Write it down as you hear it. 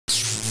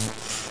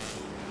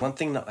One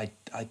thing that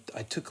I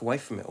took away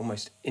from it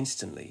almost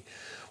instantly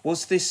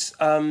was this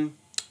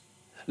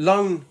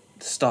Lone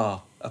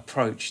Star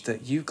approach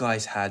that you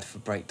guys had for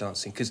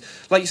breakdancing. Because,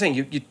 like you're saying,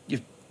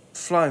 you're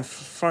flying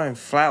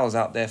flowers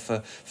out there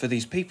for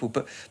these people,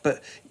 but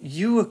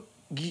you were...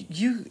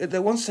 You at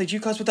one stage, you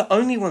guys were the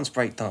only ones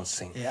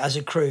breakdancing. Yeah, as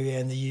a crew, yeah,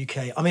 in the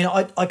UK. I mean,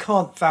 I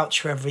can't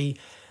vouch for every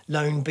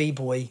lone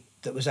b-boy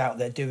that was out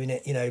there doing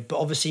it, you know, but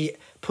obviously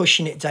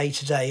pushing it day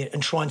to day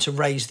and trying to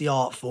raise the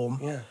art form.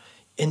 Yeah.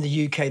 In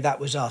the UK, that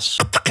was us.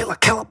 Killa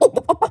Kela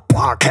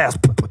podcast.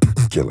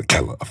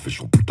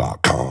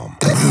 KillaKelaOfficial.com.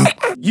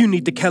 You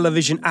need the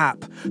Kelavision app.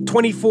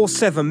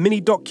 24/7 mini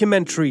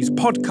documentaries,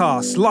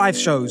 podcasts, live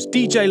shows,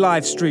 DJ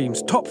live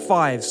streams, top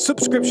fives,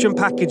 subscription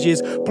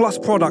packages, plus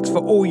products for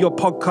all your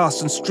podcasts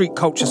and street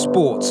culture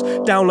sports.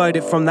 Download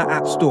it from the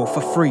App Store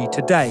for free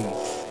today.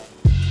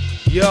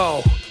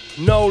 Yo,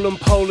 Nolan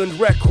Poland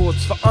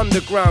Records for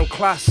underground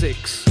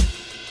classics.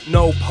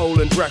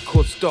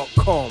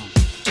 NoPolandRecords.com.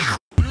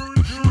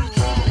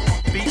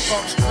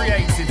 Beatbox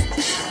created.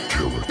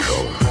 Killa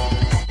Kela.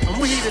 And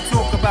we're here to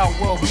talk about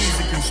world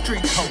music and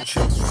street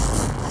culture.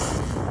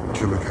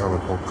 Killa Kela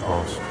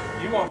podcast.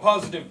 You want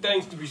positive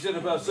things to be said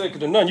about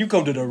SECOND2NONE, you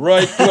come to the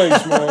right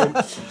place, man.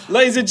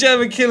 Ladies and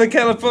gentlemen, Killa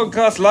Kela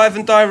podcast, live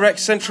and direct,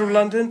 central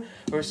London,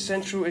 or as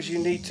central as you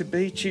need to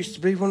be, choose to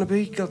be, want to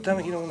be. God damn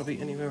it, you don't want to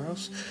be anywhere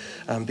else.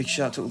 Big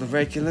shout out to all the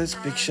regulars,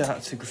 big shout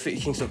out to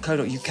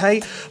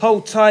graffitikings.co.uk,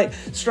 hold tight,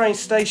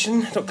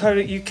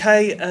 strangestation.co.uk,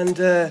 and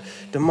the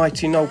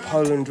mighty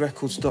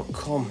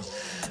NoPolandRecords.com.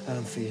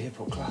 For your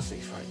hip-hop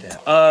classics right there.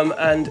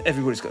 And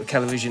everybody's got a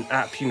Kelavision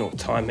app, you know what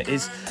time it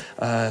is.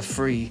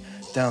 Free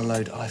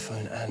download,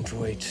 iPhone,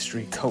 Android,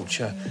 street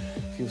culture.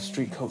 For your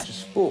street culture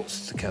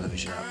sports, the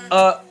Kelavision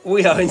app.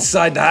 We are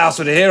inside the house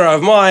with a hero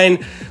of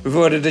mine. We've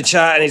ordered a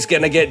chat and it's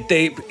going to get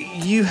deep.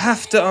 You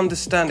have to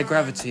understand the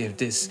gravity of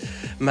this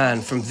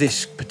man from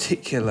this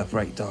particular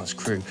breakdance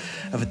crew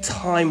of a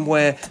time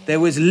where there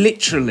was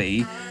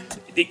literally...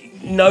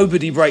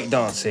 nobody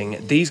breakdancing.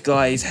 These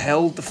guys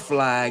held the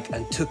flag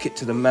and took it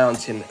to the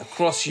mountain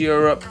across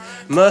Europe.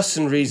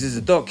 Mercenaries is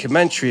a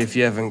documentary. If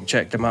you haven't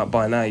checked them out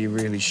by now, you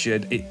really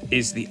should. It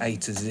is the A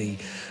to Z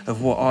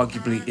of what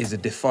arguably is a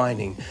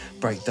defining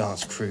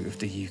breakdance crew of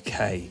the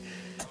UK.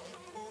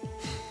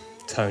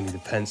 Tony the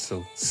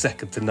Pencil,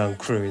 SECOND2NONE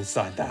crew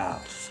inside the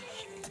house.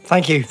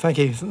 Thank you.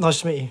 Nice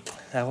to meet you.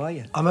 How are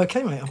you? I'm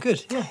okay, mate. I'm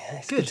good. Yeah,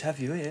 It's good to have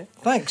you here.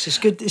 Thanks. It's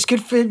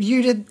good for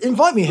you to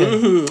invite me here.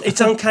 Mm-hmm.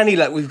 It's uncanny,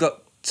 like we've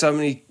got so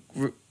many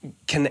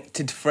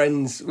connected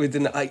friends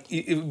within.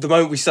 The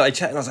moment we started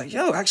chatting, I was like,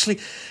 "Yo, actually,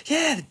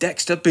 yeah,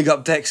 Dexter, big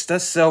up Dexter,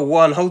 Cell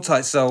One, hold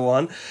tight, Cell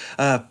One,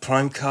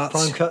 Prime Cuts."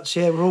 Prime Cuts,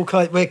 yeah. We're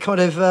kind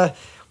of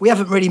we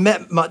haven't really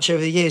met much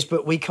over the years,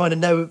 but we kind of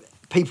know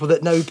people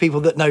that know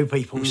people that know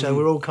people. Mm-hmm. So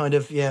we're all kind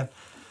of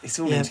It's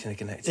all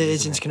interconnected. It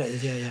is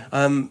interconnected, yeah.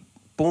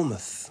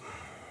 Bournemouth.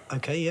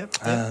 Okay, yeah.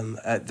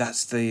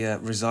 That's the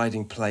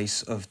residing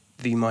place of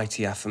the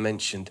mighty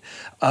aforementioned.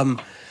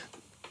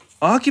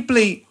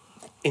 Arguably,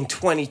 in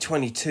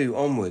 2022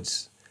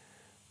 onwards,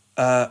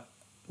 the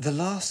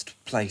last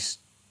place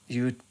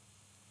you would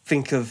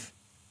think of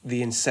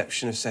the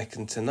inception of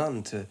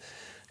SECOND2NONE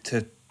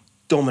to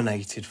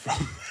dominated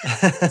from.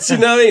 Do you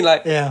know what I mean?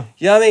 Like, yeah.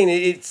 You know what I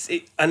mean?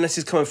 And this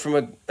is coming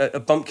from a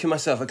bumpkin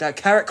myself, a guy,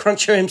 carrot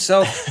cruncher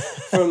himself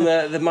from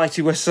the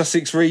mighty West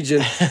Sussex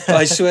region. But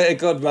I swear to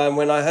God, man,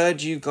 when I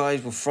heard you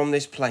guys were from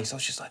this place, I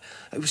was just like,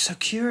 it was so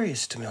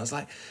curious to me. I was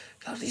like,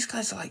 God, these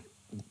guys are like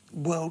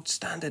world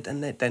standard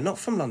and they're not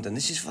from London.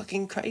 This is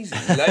fucking crazy.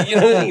 Like, you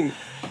know what I mean?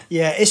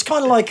 Yeah, it's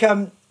kind of like,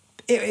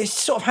 it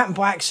sort of happened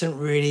by accident,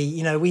 really.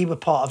 You know, we were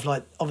part of,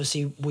 like,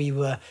 obviously we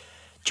were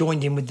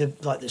joined in with the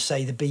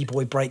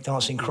b-boy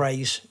breakdancing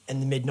craze in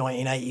the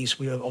mid-1980s.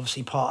 We were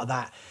obviously part of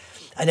that.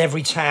 And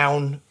every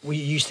town we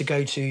used to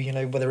go to, you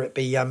know, whether it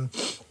be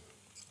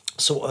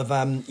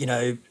Southampton,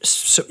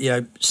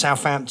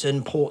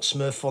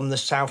 Portsmouth on the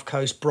south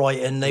coast,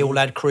 Brighton, they all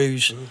had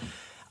crews.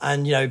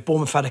 And, you know,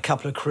 Bournemouth had a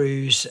couple of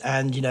crews,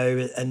 and, you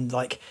know, and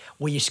like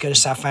we used to go to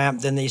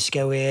Southampton, they used to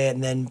go here,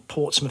 and then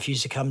Portsmouth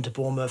used to come to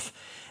Bournemouth.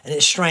 And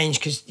it's strange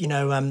because, you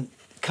know, a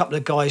couple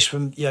of guys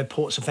from, you know,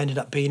 Portsmouth ended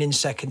up being in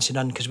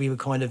SECOND2NONE because we were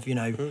kind of, you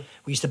know,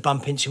 we used to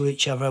bump into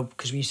each other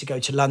because we used to go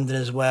to London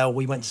as well.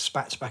 We went to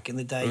Spats back in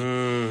the day.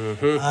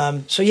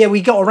 So yeah,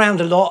 we got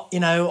around a lot. You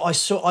know,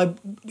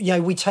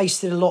 we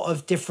tasted a lot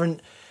of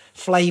different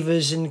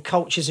flavours and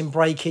cultures in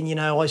breaking. You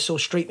know, I saw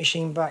Street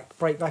Machine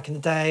break back in the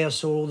day. I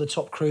saw all the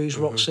top crews,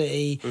 Rock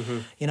City,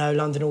 you know,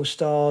 London All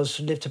Stars,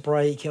 Live to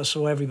Break. I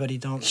saw everybody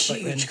dance back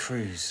then. Huge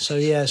crews. So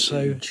yeah,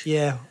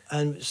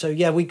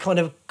 we kind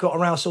of got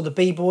around. I saw the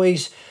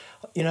B-boys.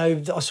 You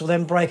know, I saw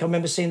them break. I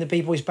remember seeing the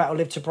B-boys battle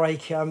Live to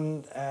Break. What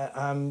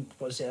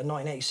was it?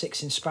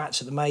 1986 in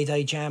Spats at the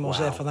Mayday Jam. I was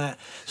there for that.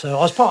 So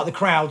I was part of the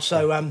crowd.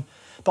 So,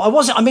 but I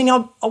wasn't. I mean,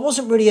 I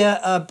wasn't really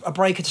a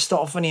breaker to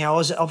start off. Anyhow, I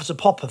was a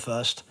popper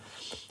first.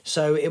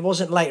 So it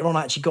wasn't later on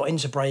I actually got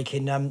into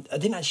breaking. I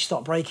didn't actually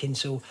start breaking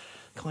until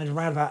kind of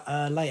around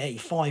about late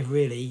 85,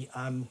 really,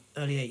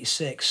 early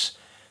 86.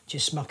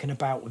 just mucking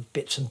about with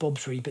bits and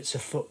bobs, really, bits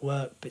of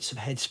footwork, bits of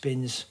head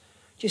spins,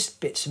 just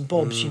bits and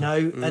bobs, you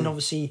know. And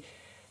obviously,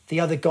 the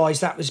other guys,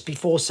 that was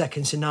before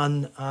Second to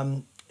None.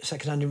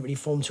 Second to None didn't really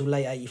form till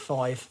late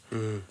 '85.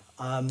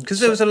 Because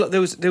there was a lot.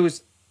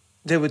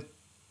 There were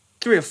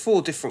 3 or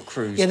 4 different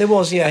crews. Yeah, there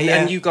was. Yeah,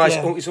 and you guys,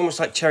 it's almost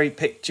like cherry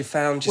picked. You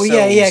found yourselves.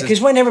 Well, yeah. Because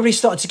when everybody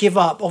started to give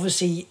up,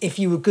 obviously, if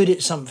you were good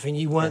at something,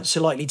 you weren't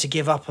so likely to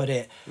give up at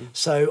it.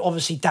 So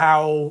obviously,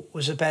 Dowell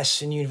was the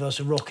best in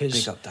Universal Rockers.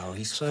 Big up Dowell.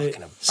 He's fucking a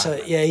banger.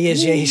 So yeah, he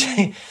is. Yeah,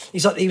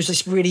 he was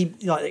this really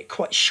like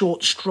quite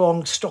short,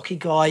 strong, stocky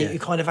guy who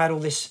kind of had all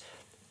this.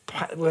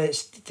 Where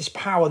it's this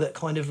power that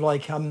kind of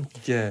like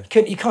you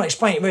can't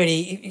explain it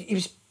really.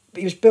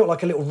 He was built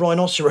like a little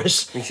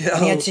rhinoceros, and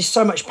he had just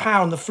so much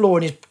power on the floor,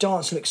 and his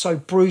dance looked so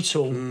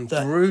brutal.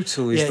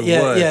 Brutal is the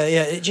word.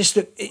 Yeah.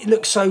 It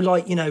looked so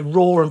like, you know,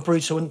 raw and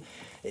brutal, and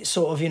it's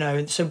sort of, you know.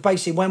 And so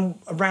basically, when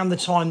around the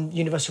time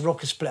Universal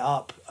Rockers split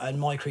up and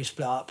my crew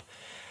split up,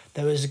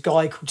 there was a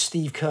guy called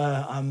Steve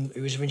Kerr,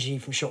 who was originally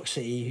from Shock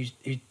City,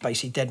 who's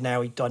basically dead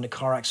now. He died in a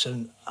car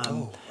accident.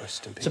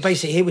 Rest in peace. So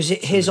basically, it was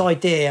his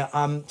idea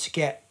to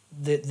get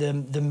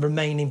the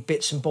remaining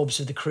bits and bobs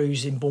of the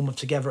crews in Bournemouth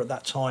together at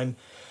that time.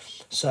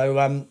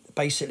 So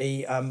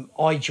basically,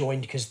 I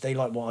joined because they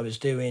liked what I was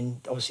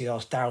doing. Obviously, I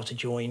asked Darryl to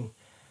join,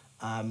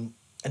 and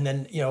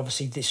then, you know,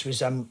 obviously this was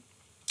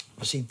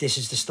this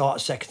is the start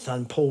of Second to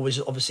None. Paul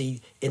was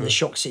obviously in the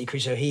Shock City crew,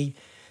 so he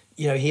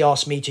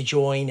asked me to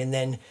join, and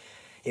then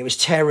it was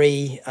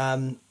Terry,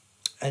 and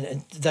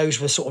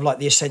those were sort of like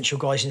the essential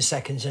guys in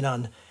Second to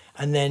None.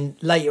 And then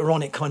later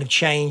on, it kind of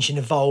changed and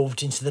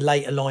evolved into the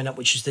later lineup,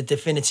 which is the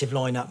definitive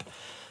lineup,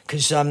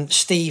 because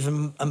Steve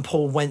and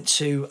Paul went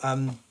to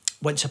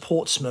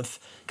Portsmouth,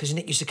 because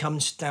Nick used to come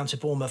down to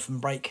Bournemouth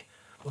and break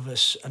with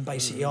us, and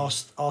basically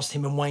asked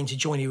him and Wayne to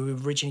join. He were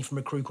originally from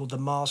a crew called the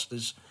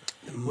Masters,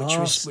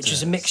 which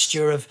is a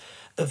mixture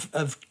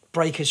of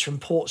breakers from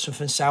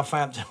Portsmouth and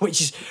Southampton,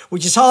 which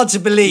is hard to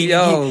believe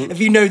if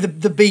you know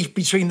the beef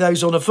between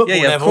those on a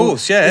football level. Of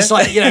course, yeah. It's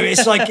like, you know,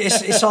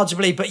 it's hard to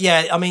believe, but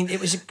yeah, I mean, it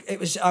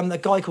was a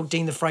guy called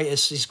Dean the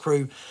Freighter's his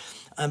crew,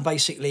 and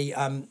basically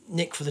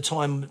Nick for the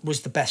time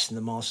was the best in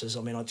the Masters.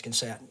 I mean, I can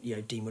say that, you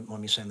know, Dean wouldn't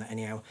mind me saying that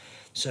anyhow.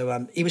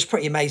 So he was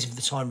pretty amazing for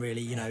the time,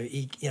 really. You know,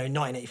 in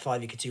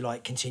 1985 he could do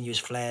like continuous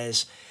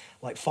flares,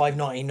 like 5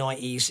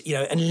 1990s, you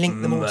know, and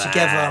link them all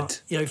together,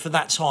 you know, for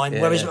that time.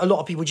 Whereas a lot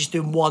of people just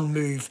doing one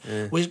move.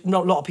 Was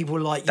not a lot of people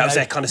were like, you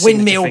know, kind of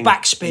windmill,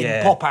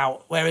 backspin, pop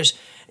out. Whereas,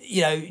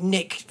 you know,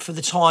 Nick for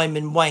the time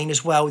and Wayne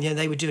as well, you know,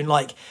 they were doing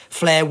like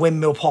flare,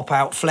 windmill, pop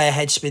out, flare,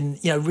 head spin,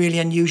 you know, really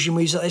unusual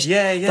moves like this.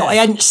 That I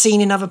hadn't seen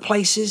in other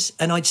places,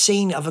 and I'd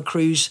seen other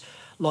crews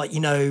like,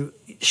 you know,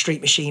 Street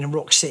Machine and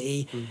Rock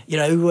City, you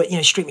know,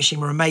 Street Machine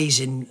were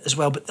amazing as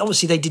well, but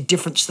obviously they did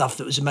different stuff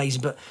that was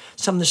amazing. But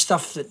some of the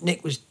stuff that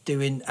Nick was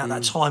doing at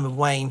that time of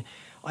Wayne,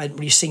 I hadn't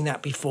really seen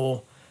that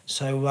before.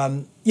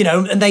 So you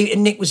know,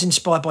 and Nick was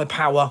inspired by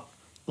Power,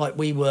 like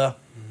we were,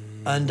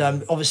 and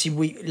obviously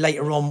we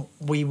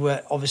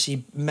were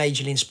obviously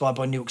majorly inspired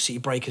by New York City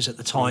Breakers at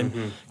the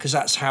time, because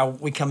that's how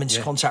we come into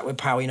contact with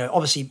Power. You know,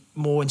 obviously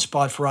more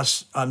inspired for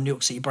us New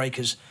York City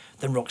Breakers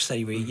than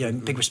Rocksteady. You know,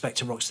 big respect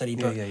to Rocksteady,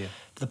 but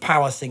the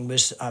Power thing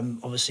was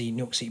obviously New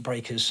York City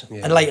Breakers.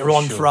 And later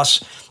on for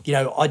us, you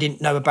know, I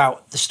didn't know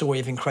about the story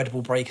of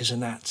Incredible Breakers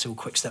and that till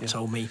Quickstep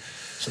told me.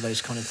 So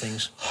those kind of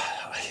things.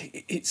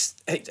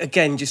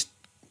 Again, just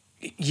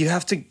you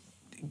have to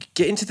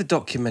get into the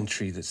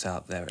documentary that's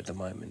out there at the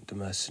moment, The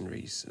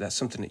Mercenaries. That's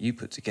something that you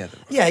put together,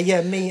 right?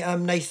 Yeah. Me,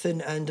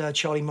 Nathan, and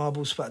Charlie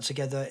Marbles put that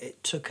together.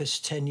 It took us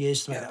 10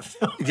 years to make that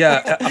film.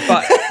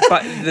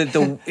 But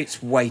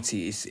it's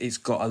weighty. It's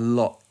got a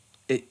lot.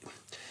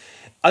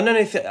 I don't know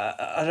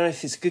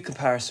if it's a good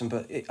comparison,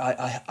 but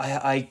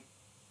I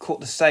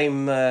caught the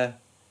same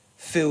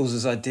feels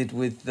as I did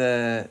with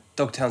the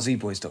Dogtown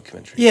Z-Boys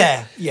documentary.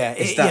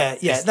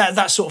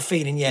 That sort of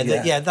feeling.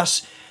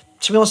 That's,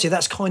 to be honest with you,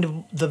 that's kind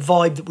of the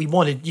vibe that we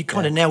wanted. You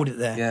kind of nailed it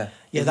there.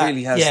 It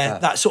really has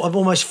that sort of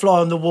almost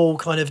fly on the wall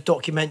kind of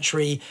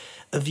documentary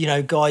of, you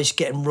know, guys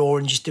getting raw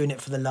and just doing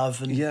it for the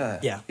love. And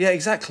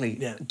exactly.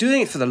 Yeah.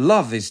 Doing it for the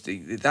love is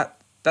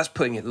that's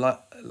putting it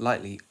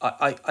lightly.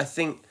 I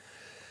think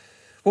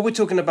what we're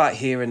talking about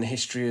here in the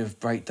history of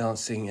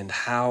breakdancing and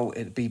how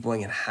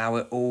BBoying and how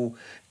it all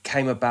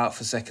came about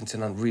for Second to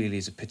None really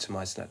is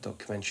epitomised in that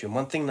documentary. And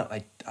one thing that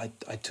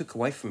I took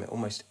away from it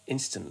almost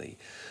instantly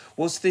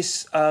was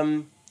this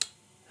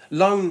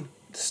Lone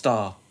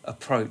Star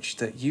approach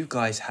that you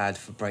guys had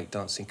for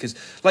breakdancing. Because,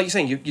 like you're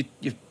saying,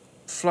 you're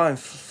flying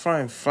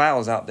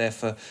flowers out there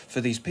for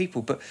these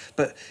people, but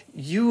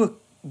you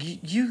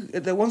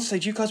at one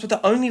stage you guys were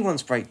the only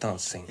ones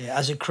breakdancing. Yeah,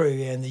 as a crew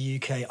in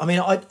the UK. I mean,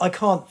 I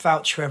can't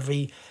vouch for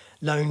every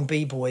lone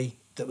b-boy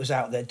that was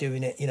out there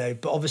doing it, you know,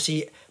 but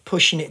obviously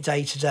pushing it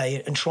day to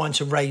day and trying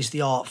to raise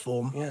the art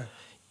form. Yeah.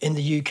 In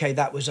the UK,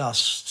 that was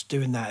us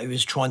doing that. It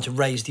was trying to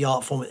raise the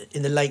art form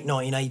in the late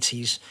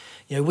 1980s.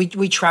 You know,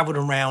 we travelled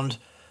around,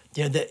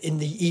 you know, in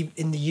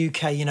the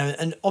UK, you know,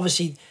 and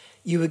obviously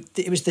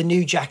it was the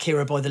new Jack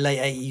era by the late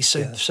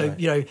 80s. So right.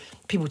 you know,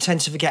 people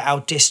tend to forget how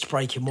disc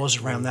breaking was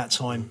around that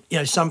time. You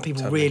know, some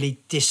people really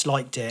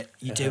disliked it.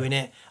 You doing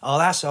it? Oh,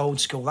 that's old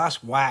school.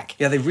 That's whack.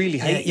 Yeah, they really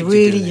hated you you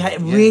really doing it.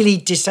 really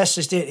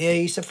detested it. Yeah,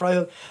 you used to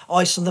throw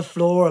ice on the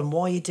floor, and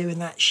why are you doing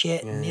that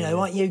shit? And you know,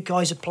 aren't you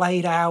guys are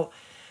played out?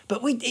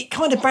 But it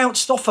kind of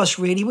bounced off us.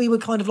 Really, we were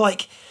kind of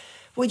like,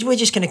 we're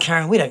just going to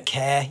carry on. We don't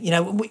care. You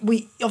know,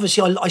 we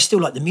obviously I still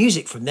like the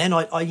music from then.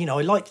 I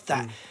liked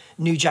that.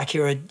 New Jack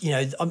era, you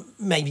know,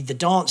 maybe the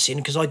dancing,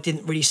 because I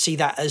didn't really see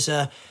that as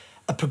a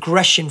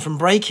progression from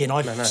breaking.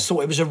 I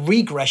thought it was a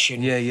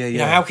regression. Yeah. You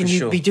know, how can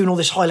you be doing all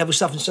this high level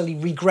stuff and suddenly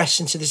regress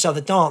into this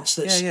other dance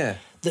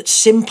that's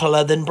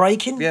simpler than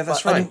breaking? Yeah,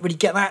 that's right. I didn't really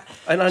get that.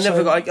 And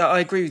I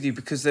agree with you,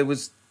 because it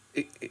was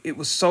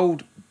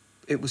sold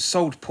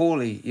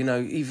poorly. You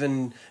know,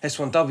 even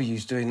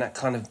S1W's doing that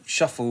kind of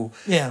shuffle.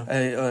 Yeah.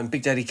 And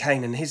Big Daddy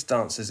Kane and his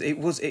dancers.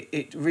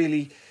 It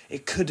really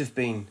could have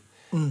been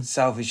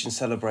salvaged and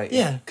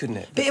celebrated, couldn't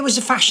it? But it was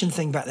a fashion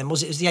thing back then,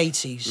 was it? It was the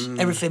 80s.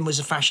 Everything was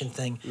a fashion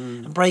thing.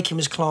 And breaking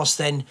was classed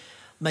then,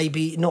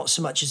 maybe not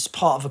so much as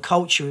part of a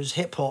culture as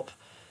hip-hop.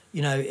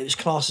 You know, it was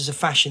classed as a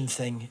fashion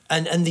thing.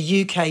 And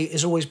the UK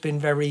has always been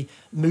very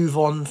move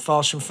on,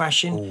 fast from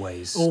fashion.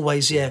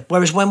 Always, yeah.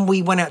 Whereas when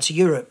we went out to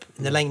Europe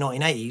in the late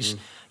 1980s,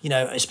 you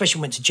know, especially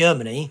when we went to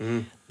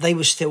Germany, they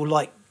were still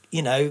like,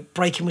 you know,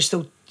 breaking was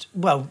still,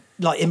 well,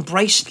 like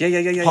embraced part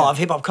of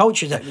hip hop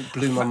culture. That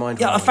blew my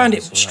mind. Yeah, I found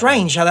it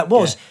strange how that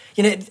was.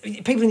 You know,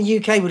 people in the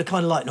UK would have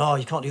kind of like, no,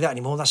 you can't do that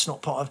anymore. That's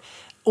not part of.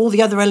 All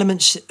the other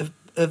elements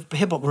of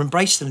hip hop were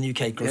embraced in the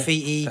UK.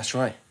 Graffiti. That's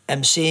right.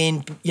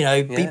 MCing, you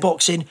know,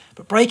 beatboxing,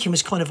 but breaking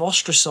was kind of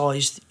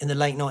ostracised in the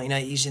late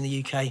 1980s in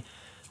the UK.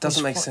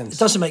 Doesn't make sense. It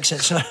doesn't make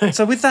sense.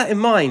 So with that in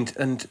mind,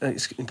 and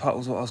it's in part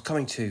was what I was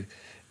coming to,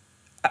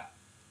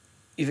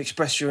 you've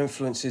expressed your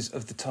influences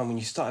of the time when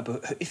you started,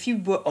 but if you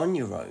were on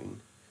your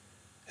own,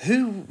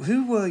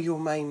 who were your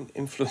main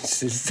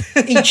influences?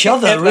 Each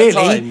other,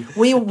 really.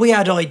 We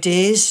had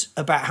ideas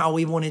about how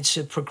we wanted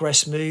to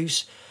progress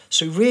moves.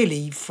 So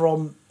really,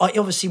 from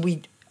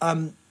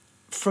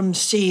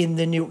seeing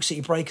the New York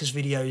City Breakers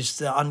videos,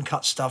 the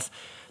uncut stuff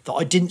that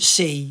I didn't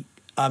see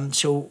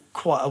till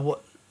quite a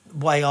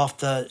way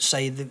after,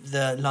 say,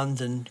 the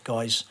London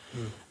guys,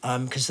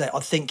 because I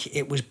think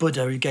it was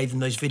Buddha who gave them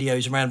those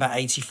videos around about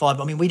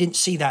 85. I mean, we didn't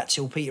see that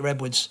till Peter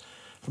Edwards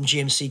from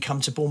GMC come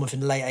to Bournemouth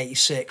in late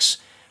 86,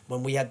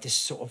 when we had this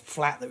sort of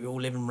flat that we were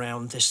all living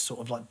around, this sort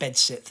of like bed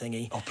sit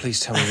thingy. Oh, please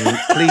tell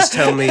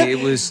me it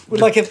was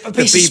like a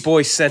the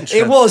B-boy centre.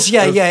 It was,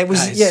 it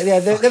was,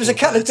 There was a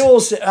couple of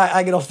doors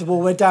hanging off the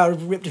wall where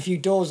Darren ripped a few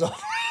doors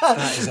off.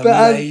 That is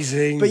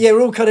amazing. But yeah,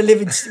 we were kind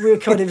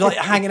of like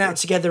hanging out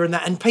together and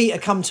that. And Peter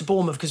come to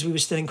Bournemouth because we were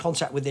still in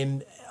contact with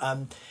him.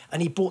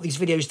 And he brought these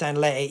videos down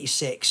late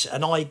 86.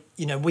 And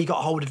we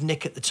got hold of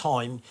Nick at the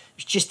time. It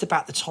was just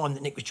about the time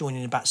that Nick was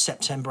joining, about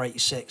September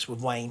 86 with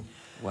Wayne.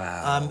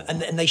 Wow.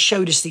 And they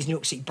showed us these New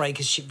York City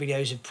Breakers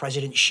videos of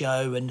President's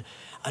Show and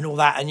all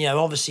that. And, you know,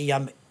 obviously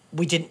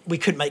we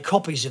couldn't make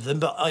copies of them,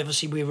 but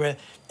obviously we were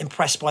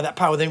impressed by that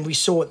power. Then we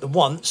saw it the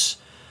once,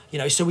 you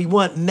know, so we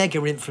weren't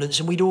mega influenced,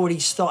 and we'd already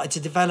started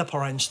to develop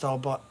our own style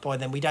by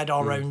then. We'd had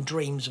our own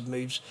dreams of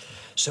moves.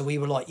 So we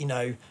were like, you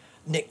know,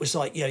 Nick was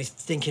like, you know,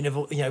 thinking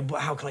of, you know,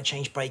 how can I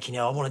change breaking?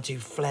 You know, I want to do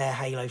flare,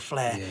 halo,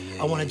 flare.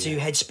 I want to do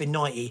headspin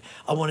 90.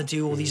 I want to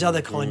do all these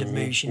other kind of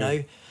moves, you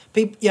know.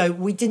 People, you know,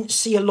 we didn't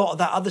see a lot of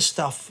that other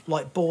stuff,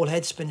 like ball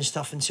headspin and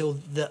stuff, until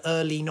the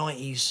early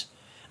 90s,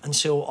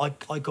 until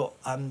I got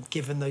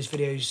given those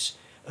videos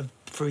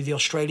through the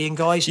Australian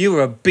guys. You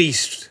were a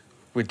beast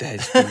with the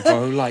headspin,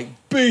 bro, like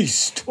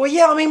beast. Well,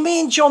 yeah, I mean,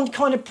 me and John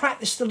kind of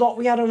practiced a lot.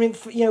 We had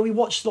we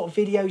watched a lot of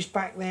videos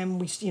back then.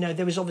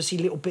 There was obviously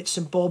little bits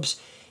and bobs.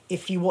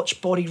 If you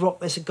watch Body Rock,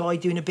 there's a guy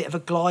doing a bit of a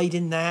glide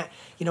in that.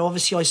 You know,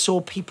 obviously I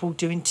saw people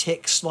doing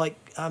ticks like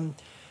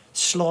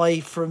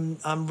Sly from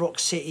Rock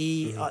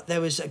City.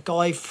 There was a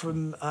guy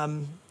from...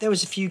 there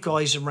was a few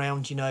guys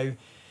around, you know.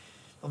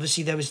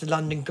 Obviously there was the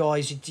London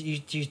guys who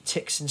do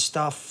ticks and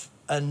stuff.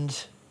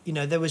 And, you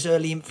know, there was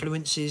early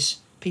influences.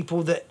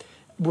 People that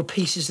were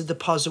pieces of the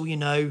puzzle, you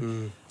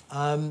know.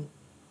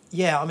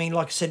 Yeah, I mean,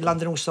 like I said,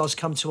 London All-Stars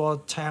come to our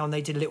town.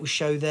 They did a little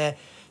show there.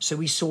 So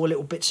we saw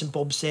little bits and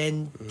bobs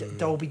then.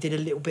 Dolby did a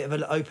little bit of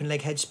an open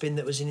leg headspin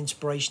that was an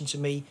inspiration to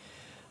me.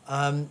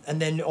 And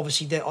then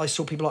obviously I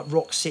saw people like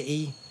Rock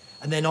City.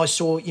 And then I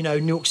saw, you know,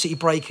 New York City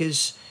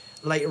Breakers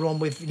later on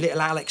with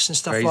Little Alex and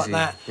stuff like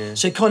that. Yeah.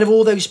 So kind of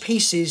all those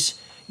pieces,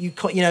 you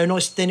know,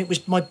 and then it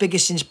was my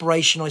biggest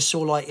inspiration I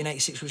saw like in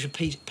 86, which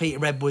was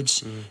Peter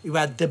Edwards, who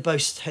had the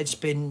best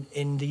headspin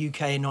in the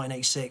UK in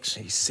 1986.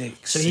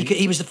 86. So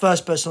he was the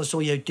first person I saw,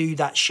 you know, do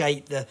that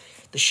shape, the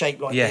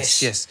shape like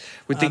this. Yes.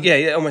 With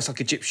the almost like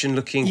Egyptian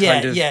looking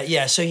kind of.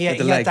 Yeah. So he had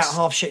that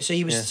half shape. So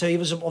he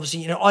was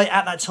obviously, you know,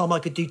 at that time I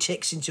could do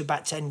ticks into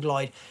about 10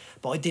 glide,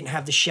 but I didn't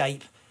have the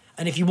shape.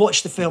 And if you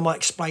watch the film, I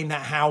explain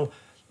that how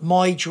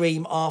my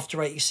dream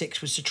after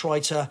 86 was to try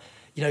to,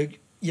 you know,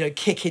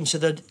 kick into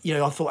the,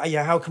 I thought,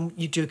 how can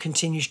you do a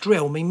continuous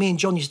drill? I mean, me and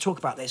John used to talk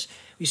about this.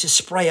 We used to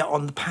spray it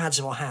on the pads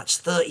of our hats,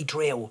 30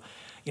 drill,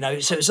 so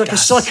it's like That's a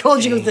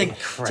psychological thing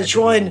incredible. to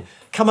try and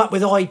come up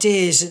with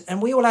ideas.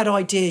 And we all had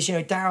ideas,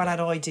 Darryl had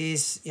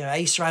ideas,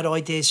 Asa had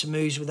ideas for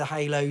moves with the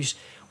halos.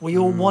 We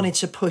all wanted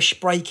to push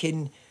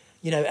breaking,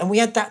 and we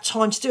had that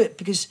time to do it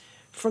because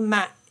from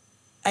that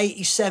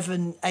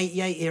 87,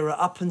 88 era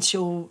up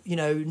until,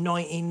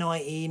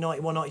 1990,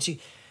 91, 92,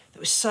 there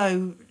was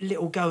so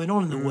little going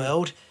on in the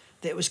world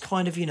that it was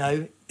kind of,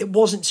 it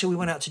wasn't till we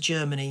went out to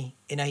Germany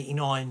in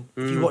 89.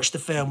 If you watch the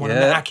film, when I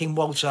met Hacking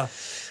Walter,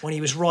 when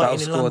he was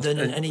writing in London.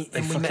 And they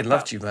we fucking met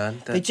loved you,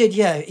 man. They did,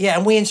 yeah.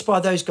 And we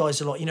inspired those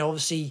guys a lot.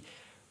 Obviously,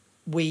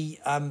 we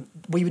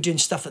were doing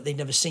stuff that they'd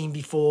never seen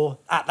before.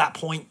 At that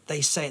point,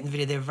 they say it in the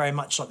video, they were very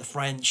much like the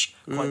French,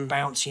 quite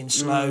bouncy and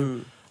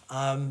slow.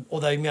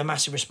 Although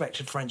massive respect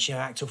to French,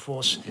 Actor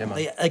Force. Yeah, man.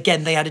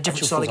 They had a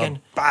different style again.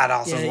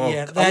 Badass as well.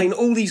 Yeah, I mean,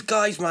 all these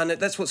guys, man.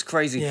 That's what's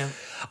crazy. Yeah.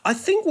 I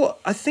think what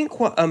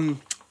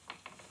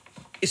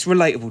it's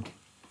relatable.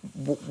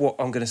 What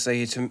I'm going to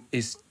say here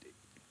is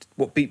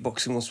what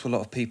beatboxing was for a lot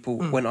of people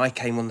when I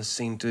came on the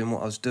scene doing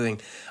what I was doing.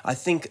 I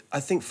think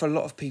for a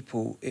lot of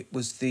people it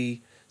was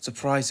the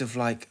surprise of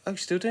like, oh, you're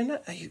still doing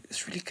that?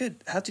 It's really good.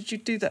 How did you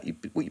do that?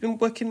 You've been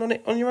working on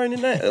it on your own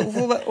in there,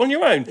 all that on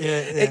your own.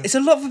 Yeah. It's a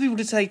lot for people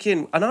to take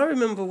in. And I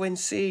remember when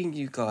seeing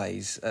you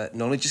guys,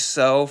 Knowledge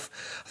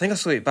Yourself. I think I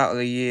saw it Battle of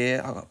the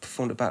Year. I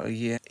performed at Battle of the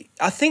Year.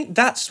 I think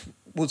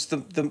was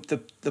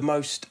the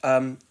most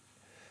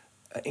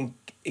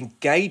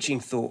engaging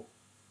thought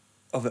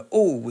of it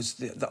all was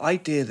the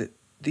idea that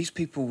these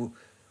people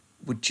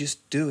were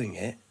just doing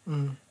it.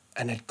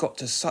 And had got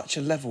to such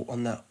a level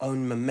on their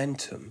own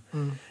momentum.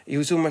 It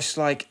was almost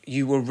like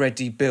you were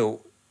ready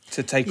built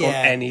to take on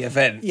any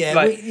event. Yeah,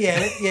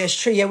 it's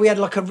true. Yeah, we had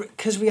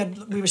because we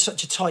were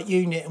such a tight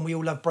unit and we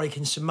all loved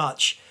breaking so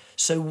much.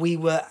 So we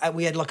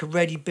had like a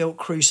ready built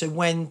crew. So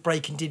when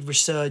breaking did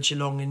resurge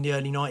along in the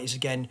early 90s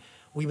again,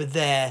 we were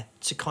there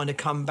to kind of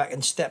come back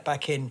and step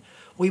back in.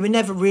 We were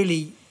never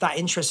really that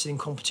interested in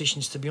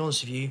competitions, to be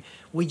honest with you.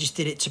 We just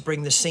did it to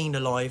bring the scene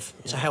alive,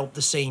 to help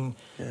the scene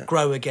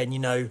grow again,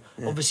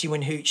 Obviously,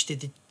 when Hooch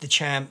did the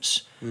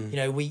champs,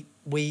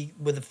 we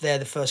were there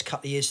the first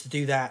couple of years to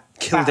do that.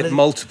 Killed it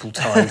multiple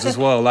times as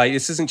well. Like,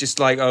 this isn't just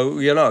like,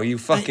 you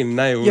fucking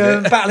nailed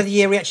it. Battle of the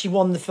Year, we actually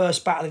won the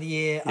first Battle of the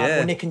Year.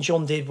 Well, Nick and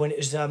John did when it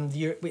was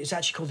it was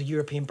actually called the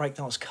European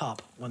Breakdance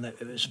Cup. When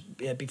it was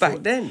before,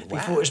 back then.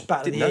 Before it was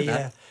Battle of the Year, know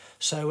that.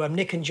 So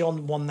Nick and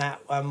John won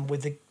that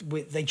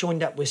they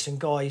joined up with some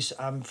guys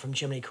from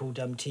Germany called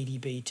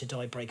TDB, To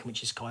Die Breaking,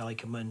 which is Kai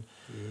Eichelmann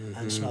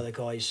and some other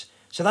guys.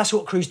 So that's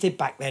what crews did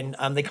back then.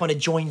 They kind of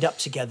joined up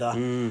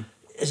together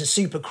as a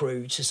super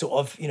crew to sort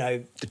of,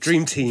 the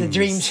dream team. The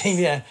dream team,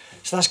 yeah.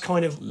 So that's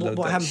kind of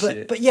what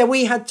happened. But yeah,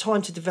 we had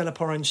time to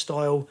develop our own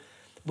style.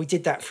 We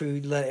did that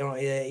through late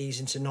 80s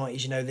into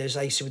 90s. There's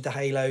Asa with the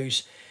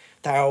halos,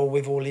 Darryl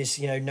with all his,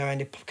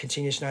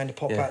 continuous no-handed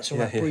pop-outs, all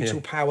that brutal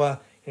power.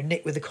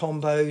 Nick with the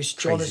combos,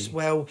 John Crazy. as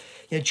well.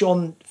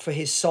 John for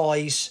his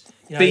size,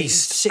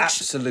 beast,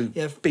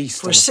 absolute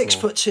beast. For a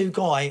 6'2"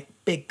 guy,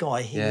 big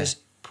guy, he was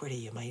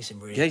pretty amazing,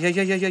 really. Yeah.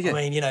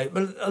 I mean,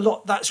 a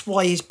lot. That's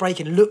why his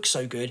breaking looks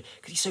so good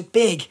because he's so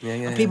big,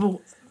 and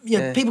people,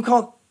 people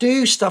can't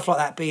do stuff like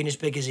that being as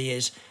big as he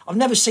is. I've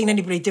never seen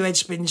anybody do head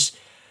spins.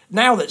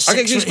 Now that's I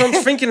get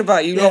goosebumps thinking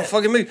about you, not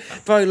fucking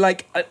move, bro.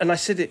 Like, and I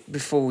said it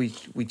before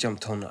we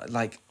jumped on.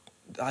 Like,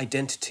 the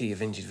identity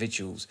of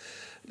individuals,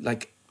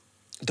 like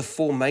the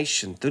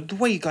formation, the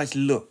way you guys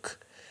look.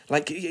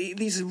 Like,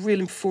 these are real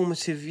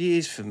informative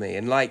years for me,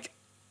 and like,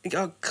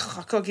 I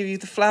can't give you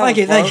the flowers,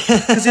 bro,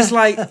 because it's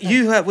like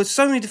you had with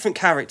so many different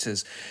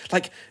characters.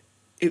 Like,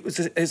 it was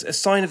a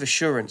sign of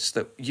assurance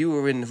that you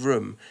were in the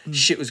room.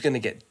 Shit was going to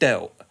get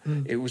dealt.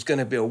 It was going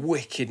to be a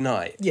wicked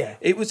night. Yeah,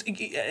 it was.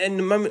 In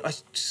the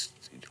moment,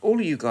 all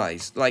of you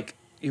guys, like,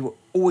 you were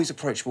always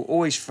approachable,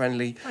 always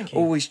friendly,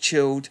 always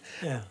chilled.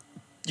 Yeah.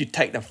 You'd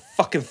take the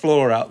fucking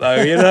floor out,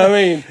 though. You know what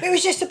I mean? It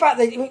was just about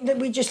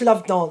we just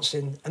loved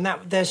dancing, and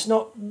that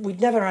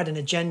we'd never had an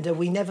agenda.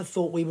 We never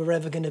thought we were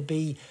ever going to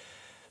be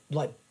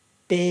like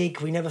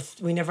big. We never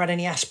had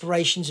any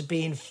aspirations of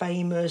being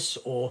famous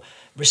or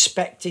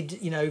respected,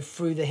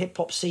 through the hip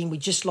hop scene. We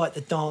just liked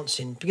the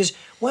dancing because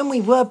when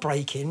we were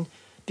breaking,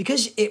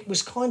 because it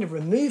was kind of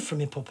removed from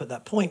hip hop at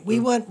that point, we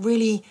weren't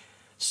really,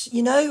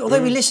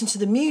 although we listened to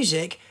the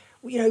music.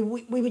 We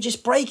were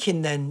just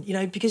breaking then,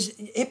 because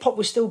hip hop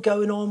was still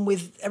going on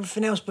with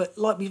everything else. But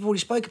like we've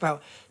already spoke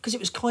about, because it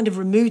was kind of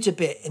removed a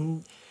bit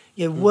and,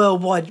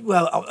 worldwide.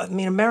 Well, I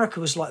mean, America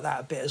was like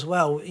that a bit as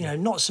well.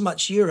 Not so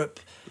much Europe.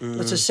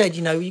 As I said,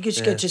 you could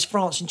just go to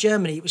France and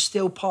Germany. It was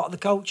still part of the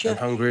culture. And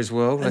Hungary as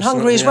well.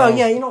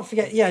 Yeah, you're not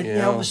forget.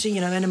 Yeah, obviously,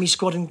 Enemy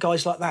Squad and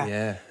guys like that.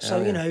 Yeah.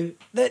 So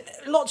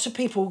lots of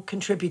people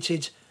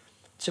contributed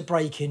to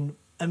breaking,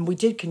 and we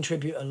did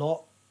contribute a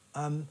lot.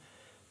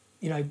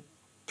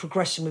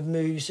 progressing with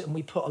moves, and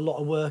we put a lot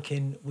of work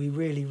in. We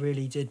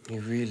really did. You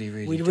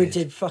really We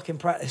did fucking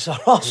practice our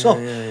arse off.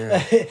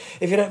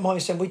 If you don't mind me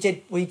saying,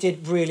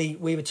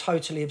 we were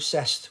totally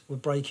obsessed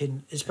with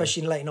breaking,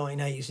 especially in the late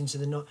 1980s into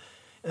the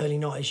early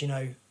 90s, you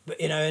know.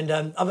 But, you know,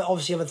 and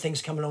obviously other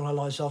things come along our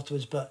lives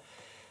afterwards, but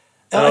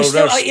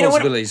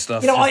responsibility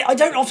stuff. You know, I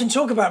don't often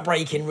talk about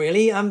breaking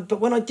really, but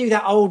when I do,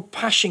 that old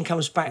passion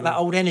comes back, that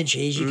old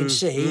energy, as you can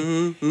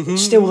see,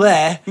 it's still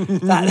there.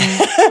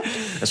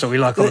 That's what we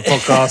like on the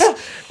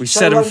podcast. We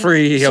set them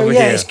free over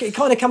here. It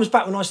kind of comes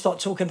back when I start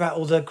talking about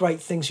all the great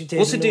things we did.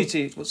 What's it do to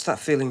you? What's that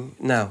feeling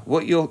now?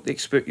 What you're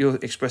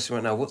expressing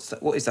right now?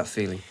 What is that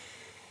feeling?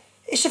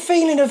 It's a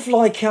feeling of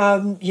like,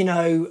 you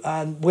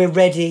know, we're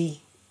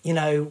ready. You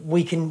know,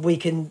 we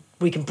can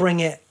bring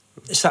it.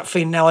 It's that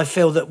feeling now. I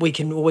feel that we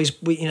can always,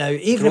 you know,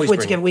 even if we're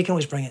together, we can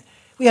always bring it.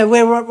 Yeah,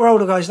 we're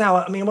older guys now.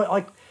 I mean,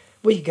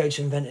 we could go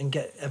to an event and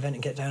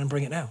get down and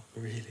bring it now.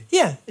 Really?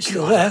 Yeah, it's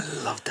still there.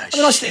 I love that.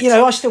 I mean,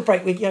 I still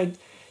break with you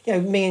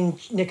know, me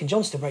and Nick and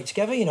John still break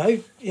together. You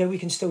know, we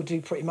can still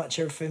do pretty much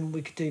everything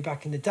we could do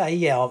back in the day.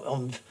 Yeah,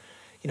 I'm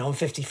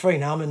 53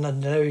 now. I'm in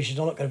London. I'm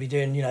not going to be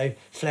doing, you know,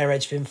 flare,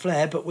 edge spin,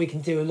 flare, but we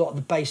can do a lot of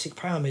the basic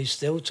power moves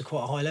still to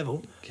quite a high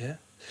level. Yeah.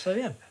 So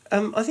yeah.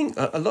 I think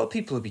a lot of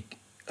people will be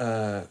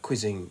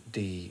quizzing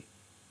the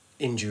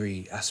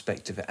injury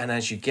aspect of it, and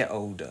as you get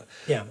older,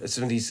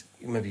 some of these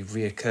maybe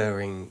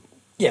reoccurring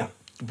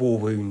war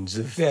wounds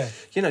of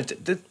you know,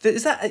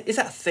 is that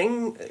a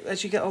thing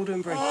as you get older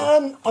and break?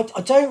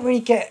 I don't really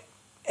get.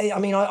 I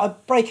mean, I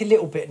break a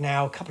little bit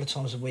now, a couple of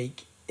times a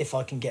week if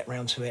I can get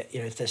round to it.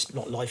 You know, if there's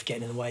not life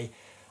getting in the way.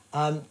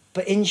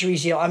 But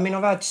injuries, I mean,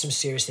 I've had some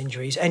serious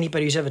injuries.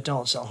 Anybody who's ever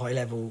danced at a high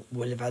level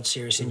will have had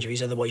serious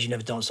injuries. Otherwise, you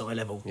never danced at a high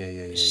level.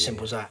 It's as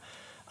simple as that.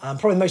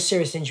 Probably the most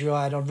serious injury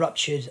I had, I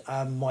ruptured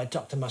my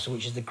adductor muscle,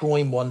 which is the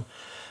groin one.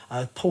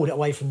 Pulled it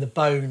away from the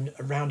bone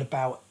around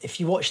about. If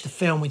you watch the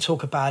film, we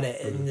talk about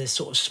it in the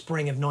sort of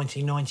spring of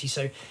 1990.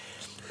 So,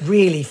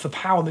 really, for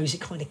power moves,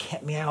 it kind of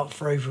kept me out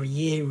for over a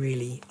year.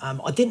 Really, I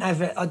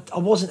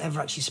wasn't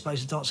ever actually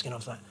supposed to dance again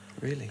after that.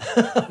 Really?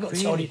 I got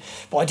told you,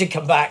 but I did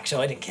come back, so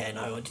I didn't care.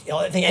 No,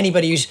 I think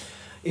anybody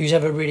who's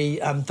ever really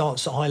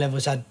danced at high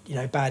levels had, you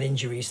know, bad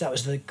injuries. That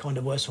was the kind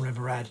of worst one I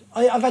ever had.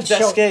 I've had. Did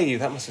that scare you?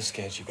 That must have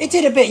scared you. It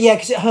did a bit, yeah,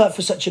 because it hurt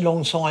for such a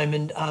long time,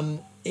 and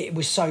it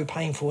was so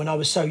painful, and I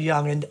was so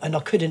young, and I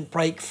couldn't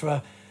break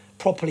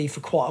properly for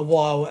quite a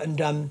while,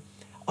 and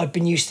I'd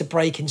been used to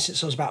breaking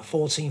since I was about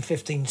 14,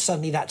 15.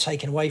 Suddenly that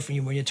taken away from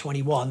you when you're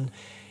 21,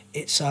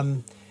 it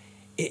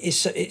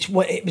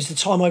was the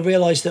time I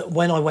realised that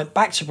when I went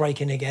back to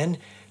breaking again,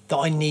 that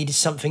I needed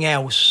something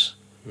else,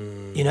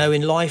 you know,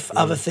 in life,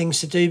 other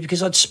things to do,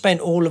 because I'd spent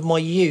all of my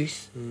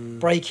youth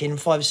breaking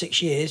 5 or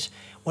 6 years.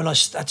 When I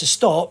had to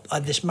stop, I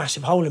had this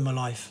massive hole in my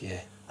life. Yeah.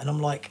 And I'm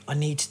like, I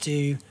need to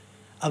do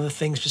other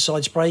things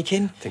besides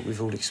breaking. I think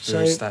we've all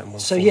experienced that in one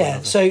So form yeah, or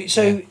another.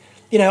 so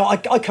you know,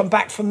 I come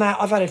back from that.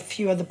 I've had a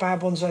few other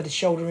bad ones. I had a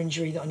shoulder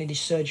injury that I needed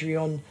surgery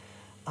on.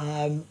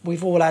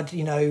 We've all had,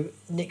 you know,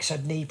 Nick's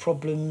had knee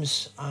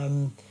problems.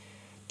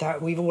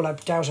 We've all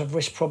had, Dow's had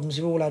wrist problems.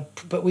 We've all had,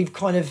 but we've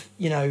kind of,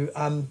 you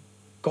know,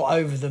 got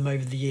over them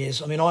over the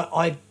years. I mean,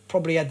 I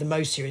probably had the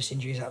most serious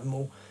injuries out of them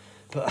all,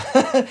 but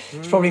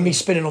it's probably me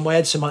spinning on my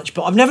head so much.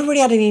 But I've never really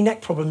had any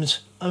neck problems.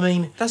 I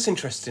mean, that's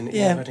interesting. That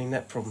you've had any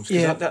neck problems.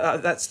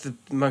 That's the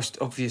most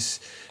obvious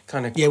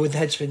kind of. Yeah, with the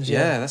head spins.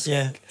 That's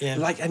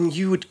like, and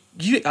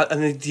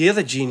and the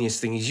other genius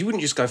thing is you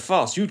wouldn't just go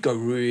fast; you'd go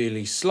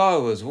really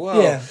slow as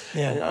well. Yeah.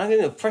 And I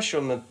think the pressure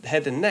on the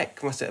head and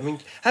neck must. I mean,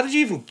 how did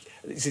you even?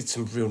 This is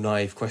some real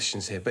naive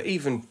questions here, but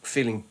even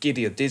feeling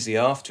giddy or dizzy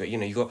after it, you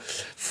know, you got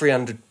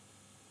 300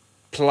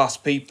 plus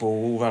people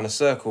all around a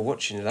circle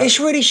watching it. It's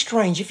really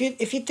strange.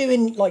 If you're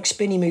doing like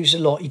spinny moves a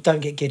lot, you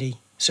don't get giddy.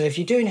 So if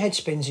you're doing head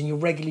spins and you're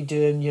regularly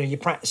doing, you know, you're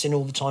practicing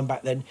all the time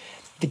back then,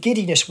 the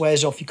giddiness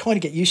wears off. You kind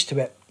of get used to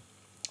it.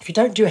 If you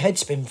don't do a head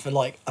spin for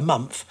like a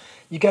month,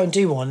 you go and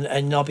do one,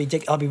 and I'll be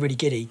really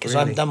giddy because I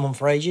haven't done one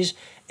for ages.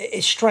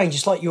 It's strange.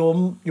 It's like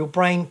your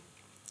brain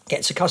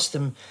gets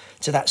accustomed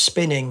to that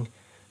spinning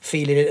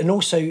feeling, and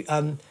also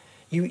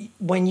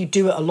when you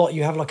do it a lot,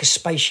 you have like a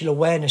spatial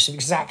awareness of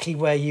exactly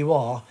where you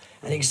are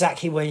and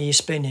exactly where you're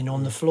spinning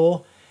on the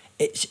floor.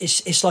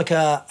 It's like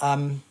a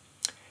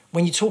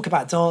when you talk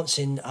about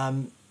dancing,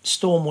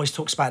 Storm always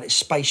talks about it,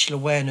 spatial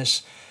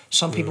awareness.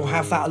 Some people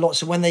have that a lot.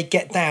 So when they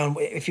get down,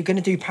 if you're going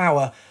to do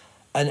power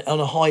and on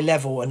a high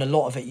level and a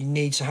lot of it, you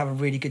need to have a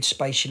really good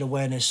spatial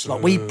awareness.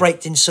 Like we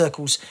braked in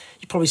circles.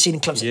 You've probably seen in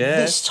clubs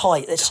this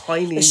tight. It's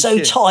so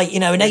tight, you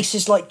know. And Ace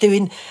is like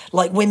doing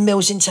like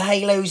windmills into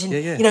halos and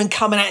you know, and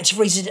coming out into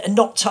freezes and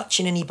not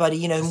touching anybody,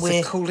 you know. And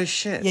we're the coolest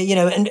shit. Yeah, you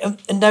know,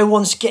 and no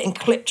one's getting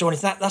clipped or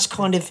anything. That's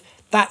kind of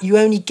that. You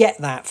only get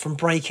that from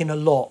breaking a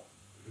lot,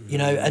 you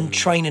know, and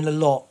training a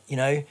lot, you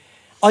know.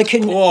 I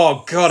can.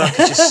 Oh God, I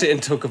could just sit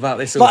and talk about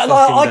this all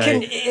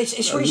day.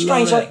 It's really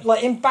strange.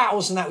 Like in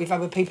battles and that we've had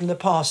with people in the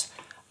past,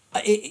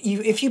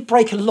 if you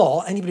break a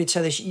lot, anybody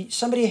tell this,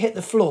 somebody hit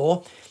the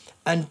floor,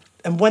 and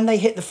when they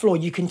hit the floor,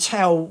 you can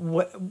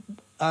tell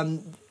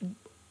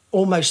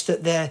almost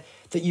that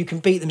that you can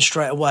beat them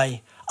straight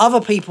away. Other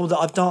people that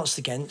I've danced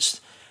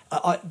against,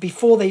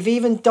 before they've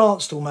even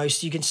danced,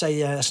 almost you can say,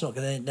 yeah,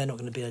 they're not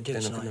going to be able to do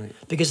it tonight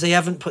because they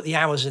haven't put the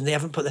hours in. They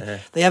haven't put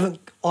they haven't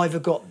either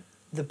got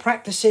the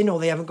practice in or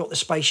they haven't got the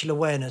spatial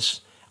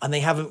awareness, and they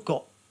haven't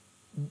got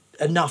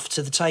enough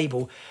to the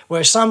table.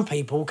 Whereas some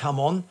people come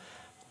on,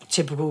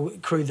 typical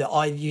crew that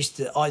I just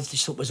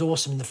thought was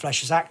awesome in the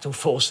Flesh as Actor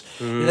Force.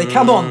 They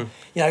come on,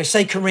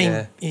 say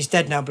Kareem, he's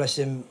dead now, bless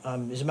him.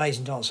 He's an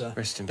amazing dancer.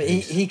 Rest in but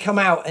peace. he come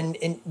out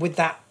and with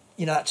that,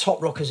 that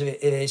top rock as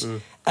it is,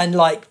 and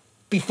like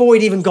before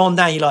he'd even gone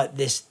down, you're like,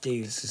 this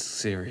dude. This is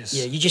serious.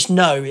 Yeah, you just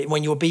know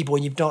when you're a b-boy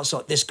and you've danced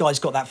like this guy's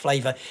got that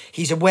flavour.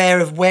 He's aware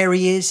of where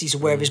he is. He's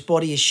aware of his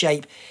body, his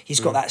shape. He's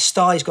got that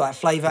style. He's got that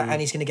flavour, and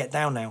he's going to get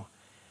down now.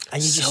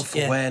 And you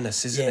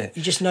self-awareness, isn't it?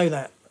 You just know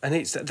that. And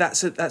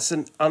that's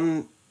an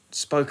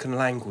unspoken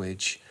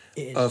language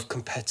of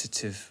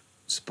competitive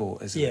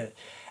sport, isn't it?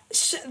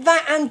 So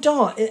that and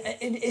dance.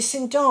 It's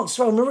in dance as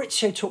well.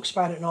 Maurizio talks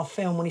about it in our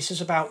film when he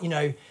says about,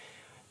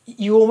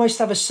 you almost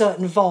have a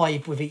certain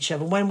vibe with each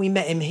other. When we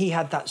met him, he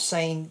had that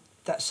same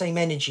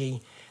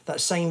energy, that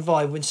same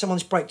vibe. When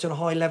someone's breaked on a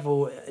high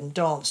level and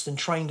danced and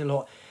trained a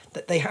lot,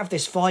 that they have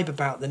this vibe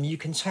about them. You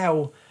can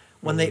tell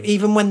when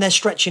even when they're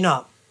stretching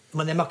up,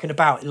 when they're mucking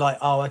about, like,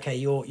 oh, okay,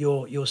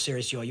 you're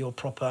serious, you're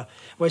proper.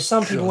 Whereas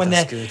some people, when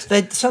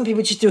some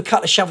people just do a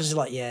couple of shuffles, they're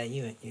like, yeah,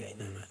 you ain't that,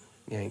 man.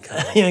 You ain't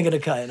cut it. You ain't gonna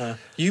cut it, no.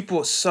 You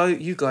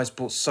guys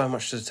brought so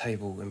much to the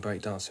table in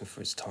breakdancing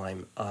for its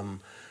time.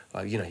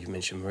 Like, you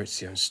mentioned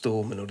Maurizio and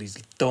Storm and all these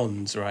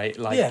dons, right?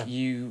 Like,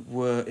 you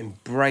were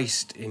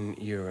embraced in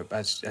Europe,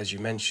 as you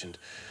mentioned.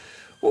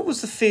 What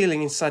was the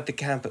feeling inside the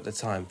camp at the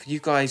time? You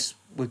guys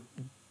were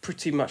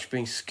pretty much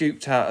being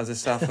scooped out of the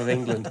south of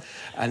England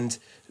and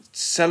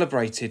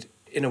celebrated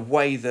in a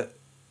way that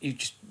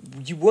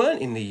you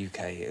weren't in the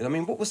UK. I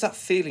mean, what was that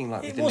feeling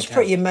like? It was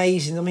pretty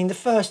amazing. I mean, the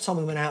first time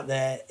we went out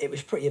there, it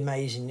was pretty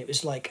amazing. It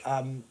was like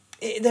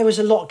there was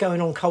a lot going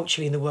on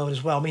culturally in the world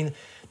as well. I mean,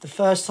 the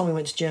first time we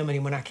went to Germany,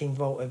 when Akin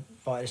invited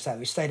us out,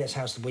 we stayed at his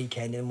house the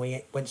weekend, and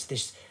we went to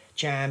this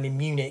jam in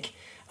Munich,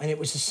 and it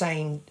was the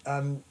same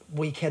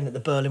weekend that the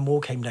Berlin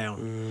Wall came down.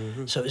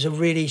 Mm-hmm. So it was a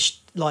really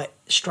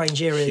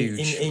strange era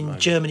in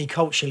Germany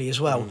culturally as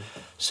well.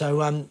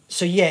 Mm.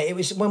 So yeah, it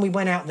was when we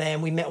went out there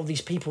and we met all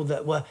these people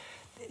that were.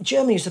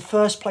 Germany was the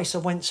first place I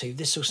went to.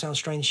 This will sound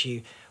strange to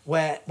you,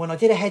 when I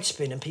did a head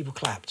spin and people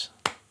clapped.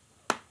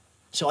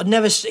 So I'd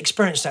never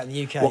experienced that in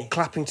the UK. What,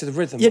 clapping to the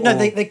rhythm? Yeah, no,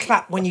 they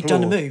clap when you've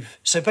done a move.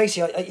 So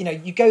basically,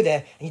 you go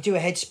there and you do a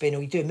head spin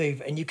or you do a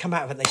move and you come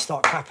out of it and they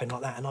start clapping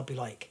like that, and I'd be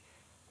like,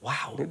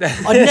 wow.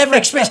 I'd never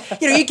experienced...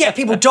 you get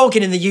people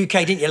dogging in the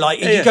UK, didn't you?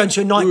 Like, you go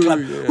into a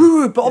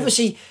nightclub, but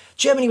obviously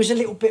Germany was a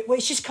little bit... Well,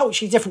 it's just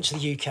culturally different to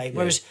the UK,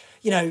 whereas,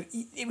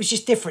 it was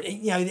just different.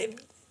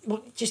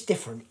 Just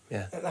different.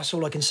 Yeah. That's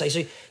all I can say.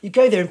 So you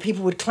go there and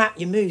people would clap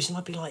your moves and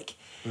I'd be like,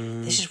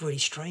 this is really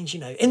strange,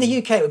 In the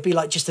UK, it would be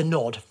like just a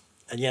nod.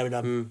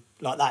 And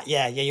like that,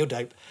 yeah, you're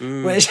dope.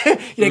 Whereas,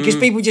 because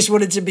people just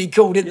wanted to be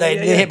cool, didn't they?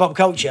 The hip hop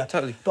culture.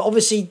 Totally. But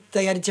obviously,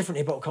 they had a different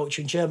hip hop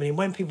culture in Germany. And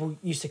when people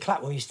used to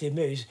clap when we used to do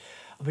moves,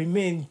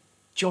 me and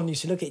John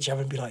used to look at each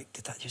other and be like,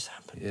 "Did that just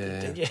happen?"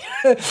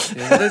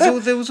 Yeah.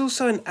 There was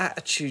also an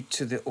attitude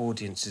to the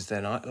audiences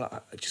then.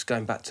 Just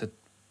going back to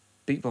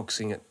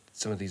beatboxing at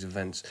some of these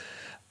events,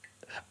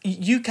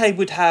 UK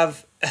would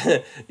have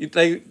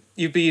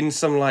you'd be in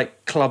some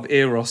like club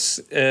eros.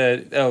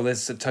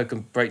 There's a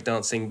token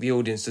breakdancing. The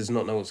audience does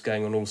not know what's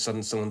going on. All of a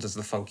sudden, someone does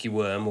the funky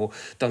worm or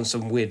done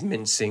some weird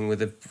mincing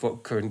with a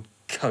vodka and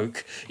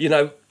coke.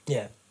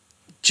 Yeah.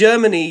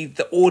 Germany,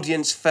 the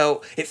audience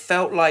felt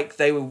like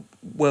they were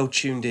well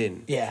tuned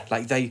in. Yeah.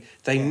 Like they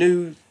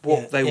knew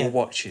what they were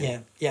watching. Yeah.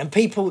 Yeah. And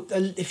people,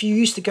 if you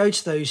used to go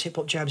to those hip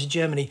hop jams in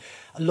Germany,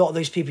 a lot of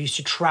those people used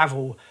to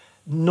travel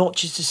not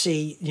just to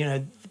see,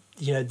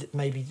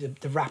 maybe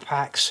the rap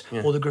acts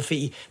or the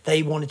graffiti.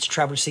 They wanted to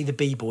travel to see the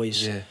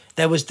b-boys. Yeah.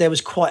 There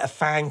was quite a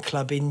fan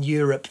club in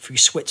Europe through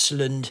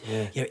Switzerland,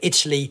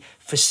 Italy,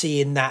 for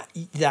seeing that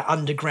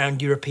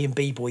underground European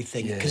b-boy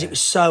thing, because it was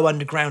so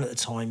underground at the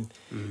time,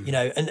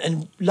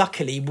 and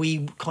luckily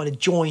we kind of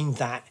joined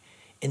that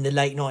in the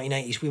late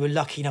 1980s. We were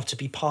lucky enough to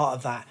be part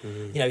of that.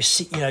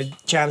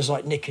 Jams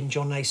like Nick and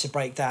John Ace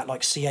break that,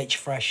 like CH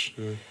Fresh.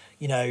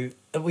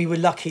 We were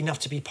lucky enough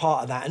to be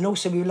part of that, and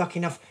also we were lucky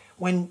enough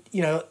when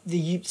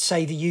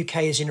the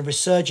UK is in a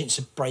resurgence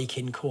of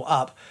breaking caught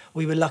up.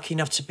 We were lucky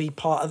enough to be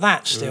part of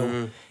that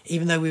still,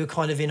 even though we were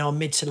kind of in our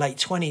mid to late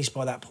 20s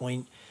by that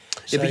point.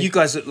 Yeah, but you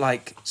guys looked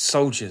like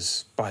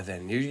soldiers by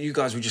then. You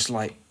guys were just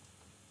like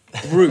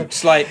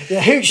roots, like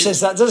Hooch says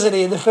that, doesn't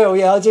he, in the film?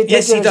 Yeah, I did.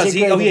 Yes, he does.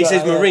 He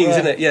says Marines,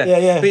 isn't it?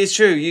 Yeah. But it's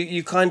true.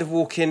 You kind of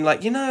walk in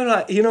like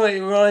what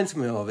it reminds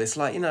me of. It's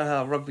like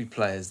how rugby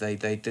players they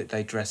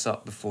dress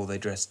up before they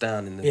dress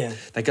down.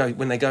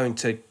 When they go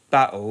into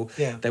battle.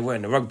 Yeah. They're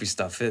wearing the rugby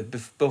stuff.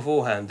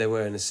 Beforehand, they're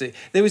wearing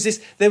There was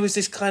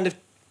this kind of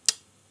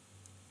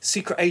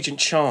secret agent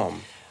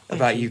charm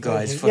about you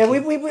guys. Yeah, we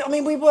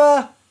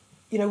were.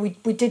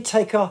 We did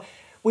take our.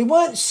 We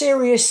weren't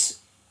serious.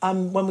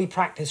 When we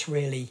practiced,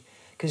 really,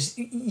 because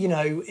you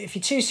know, if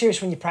you're too serious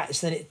when you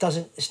practice, then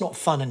it's not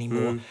fun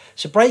anymore.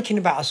 So breaking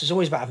about us was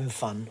always about having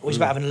fun, always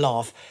about having a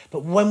laugh.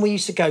 But when we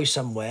used to go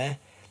somewhere,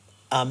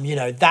 you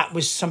know, that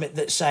was something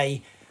that,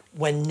 say,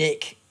 when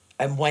Nick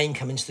and Wayne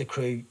come into the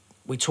crew,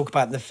 we talk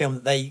about in the film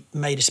that they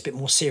made us a bit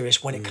more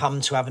serious when it come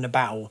to having a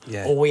battle,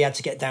 or we had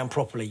to get down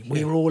properly.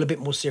 We were all a bit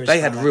more serious. They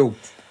had real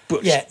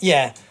butch.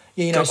 Yeah,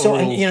 you know, so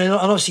and, you know,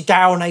 and obviously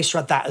Daryl and Asa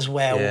had that as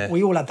well. Yeah.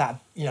 We all had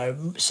that, you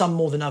know, some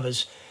more than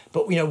others.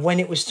 But you know, when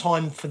it was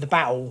time for the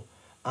battle,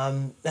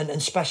 and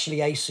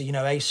especially Asa, you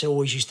know, Asa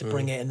always used to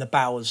bring it in the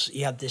battles. He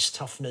had this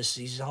toughness.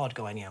 He's a hard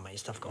guy, anyhow, mate.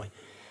 He's a tough guy.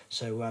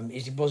 So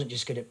he wasn't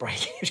just good at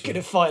breaking; he was good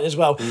at fighting as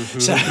well.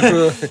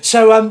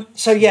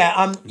 So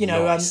yeah, you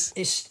know, Nice.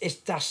 it's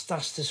that's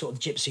the sort of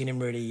gypsy in him,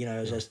 really. You know,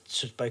 as I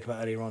spoke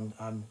about earlier on.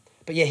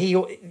 But yeah,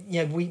 you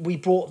know, we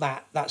brought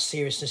that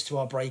seriousness to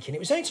our breaking. It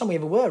was the only time we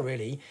ever were,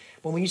 really,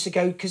 when we used to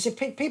go, because if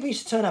people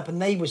used to turn up and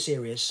they were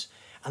serious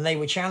and they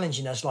were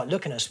challenging us, like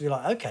looking at us, we were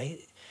like, okay,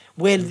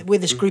 we're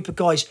this group of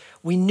guys.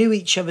 We knew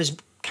each other's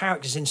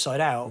characters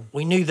inside out.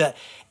 We knew that,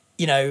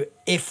 you know,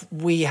 if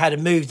we had a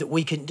move that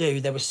we couldn't do,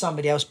 there was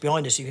somebody else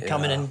behind us who could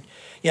come in and,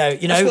 you know,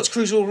 That's what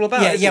crew's all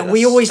about. Yeah, isn't yeah. it?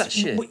 We That's always, that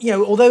shit. you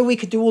know, although we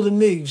could do all the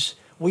moves,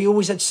 we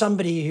always had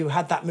somebody who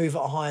had that move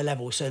at a higher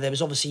level. So there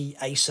was obviously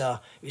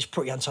Asa, who was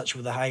pretty untouchable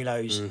with the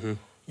halos.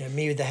 You know,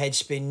 me with the head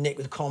spin, Nick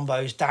with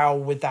combos,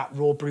 Daryl with that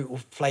raw, brutal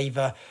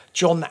flavour,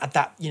 John that had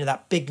that, you know,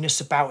 that bigness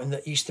about him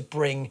that used to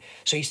bring.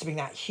 So he used to bring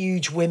that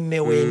huge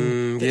windmill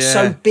in that's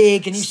so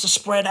big and used to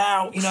spread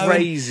out, you know.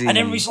 Crazy. And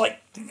everybody's like,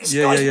 this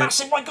guy's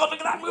massive, my God,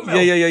 look at that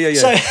windmill. Yeah.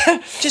 So,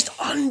 Just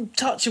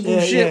untouchable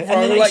shit, bro.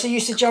 and then Like, he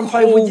used to jump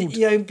over, with,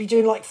 you know, be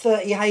doing like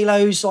 30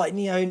 halos, like,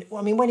 you know.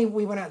 I mean, when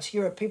we went out to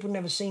Europe, people had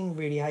never seen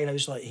really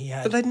halos like he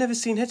had. but they'd never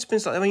seen head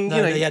spins like. I mean, No,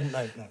 you know, they hadn't.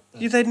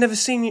 No. they'd never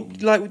seen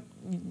like.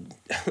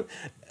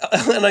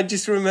 And I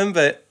just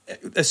remember,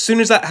 as soon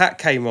as that hat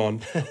came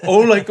on,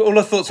 all I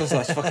thought was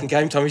like, it's fucking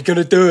game time. He's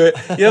gonna do it.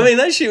 You know what I mean?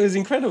 That shit was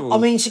incredible. I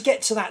mean, to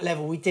get to that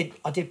level,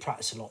 I did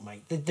practice a lot,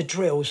 mate. The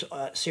drills,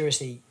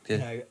 seriously, you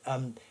know,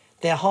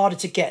 they're harder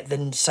to get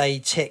than, say,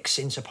 ticks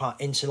into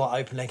like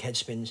open leg head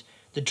spins.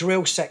 The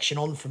drill section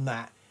on from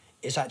that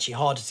is actually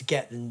harder to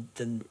get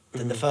than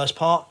the first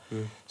part.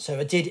 So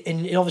I did,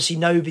 and obviously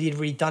nobody had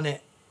really done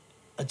it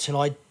until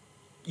I,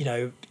 you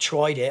know,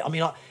 tried it. I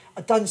mean,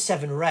 I'd done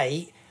 7 or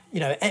 8. You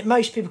know,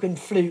 most people can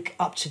fluke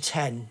up to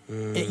 10.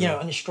 You know,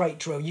 on a straight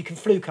drill, you can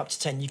fluke up to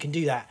 10. You can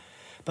do that,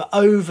 but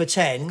over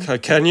 10. Oh,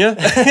 can you? Yeah,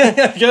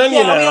 I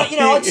mean, you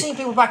know, I'd seen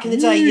people back in the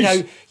day,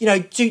 you know,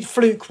 do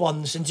fluke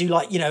ones and do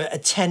like, you know, a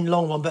 10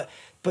 long one,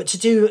 but to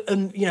do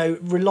you know,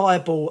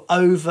 reliable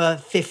over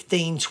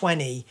 15,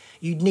 20,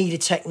 you'd need a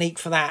technique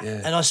for that.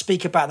 Yeah. And I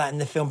speak about that in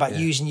the film about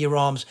using your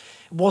arms.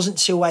 It wasn't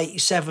till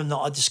 87 that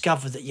I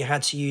discovered that you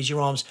had to use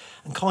your arms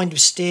and kind of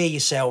steer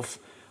yourself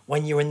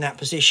when you're in that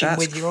position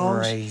with your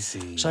arms.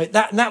 Crazy. So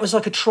that was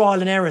like a trial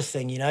and error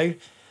thing, you know.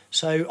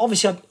 So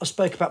obviously I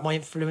spoke about my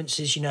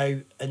influences, you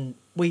know, and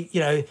we,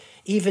 you know,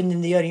 even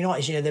in the early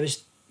 90s, you know, there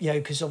was, you know,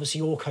 because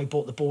obviously Orko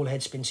brought the ball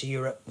head spin to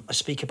Europe. I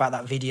speak about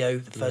that video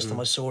the first time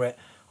I saw it.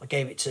 I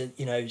gave it to,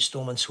 you know,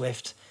 Storm and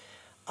Swift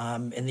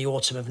in the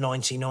autumn of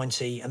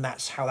 1990, and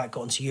that's how that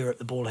got into Europe,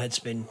 the ball head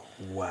spin.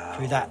 Wow.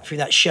 Through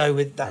that show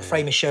with that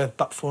famous show of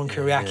Buckthorn and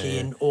Kuriaki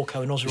and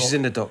Orko and Ozrock. Which is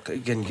in the doc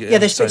again. Yeah,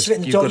 there's bits of it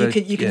in the doc.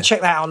 You can yeah.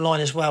 check that out online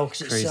as well,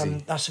 because it's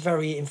Crazy. that's a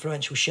very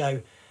influential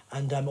show,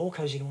 and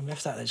Orko's the only one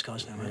left out of those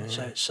guys now, man.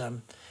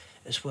 So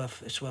it's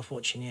worth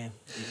watching. Yeah.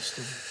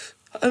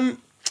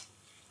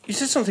 You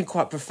said something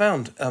quite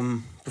profound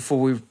before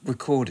we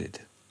recorded.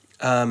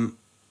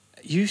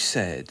 You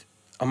said,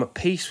 I'm at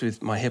peace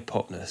with my hip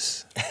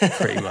hopness,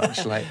 pretty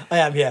much. Like I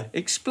am, yeah.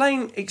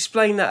 Explain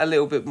that a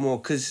little bit more,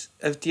 because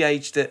of the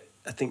age that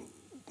I think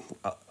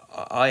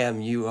I am,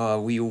 you are,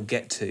 we all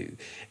get to.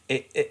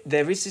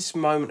 There is this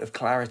moment of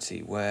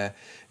clarity where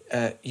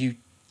you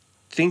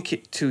think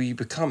it till you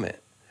become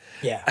it.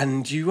 Yeah.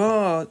 And you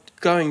are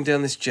going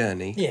down this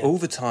journey all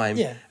the time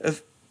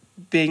of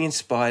being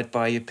inspired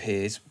by your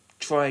peers,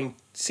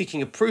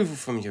 seeking approval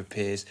from your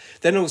peers.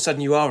 Then all of a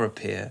sudden you are a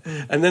peer,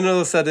 and then all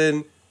of a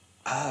sudden,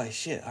 oh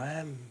shit, I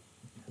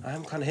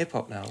am kind of hip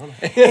hop now, aren't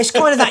I? It's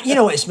kind of that, you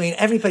know what it's mean.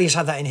 Everybody's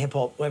had that in hip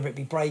hop, whether it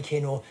be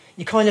breaking or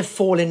you kind of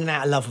fall in and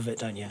out of love of it,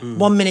 don't you?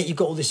 1 minute you've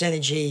got all this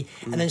energy,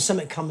 and then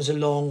something comes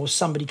along, or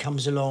somebody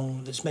comes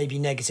along that's maybe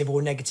negative,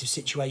 or a negative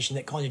situation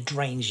that kind of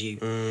drains you,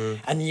 and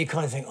then you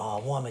kind of think, oh,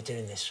 why am I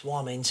doing this? Why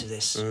am I into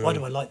this? Why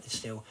do I like this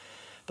still?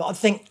 But I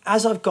think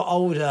as I've got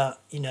older,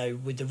 you know,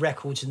 with the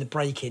records and the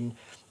breaking,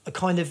 I've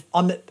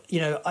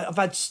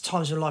had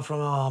times in life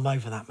where I'm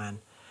over that, man.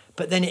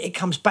 But then it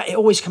comes back. It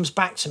always comes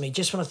back to me.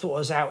 Just when I thought I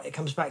was out, it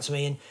comes back to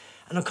me,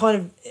 and I kind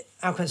of,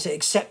 how can I say,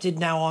 accepted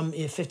now. I'm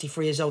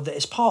 53 years old, that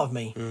it's part of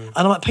me, and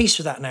I'm at peace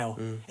with that now.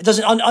 It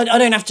doesn't. I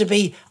don't have to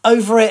be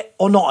over it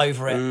or not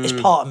over it. It's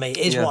part of me. It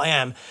is what I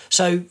am.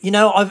 So you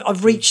know,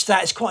 I've reached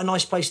that. It's quite a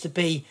nice place to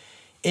be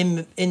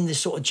in this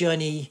sort of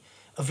journey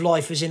of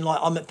life. As in, like,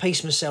 I'm at peace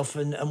with myself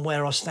and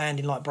where I stand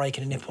in like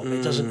breaking and hip hop.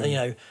 It doesn't. You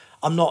know,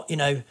 I'm not. You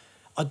know,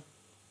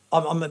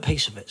 I'm at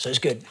peace with it. So it's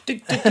good.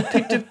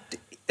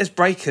 as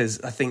breakers,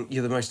 I think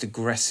you're the most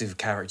aggressive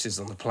characters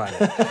on the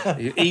planet.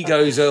 Your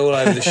egos are all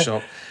over the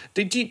shop.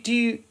 Do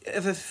you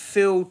ever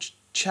feel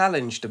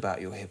challenged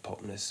about your hip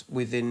hopness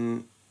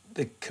within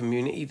the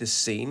community, the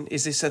scene?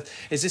 Is this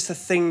a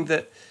thing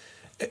that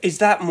is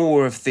that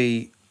more of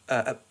the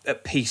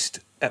at peace?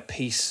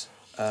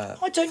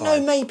 I don't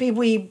know.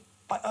 Maybe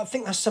I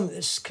think that's something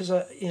that's because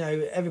you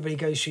know, everybody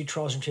goes through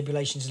trials and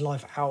tribulations in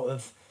life out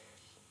of,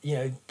 you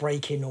know,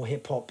 breaking or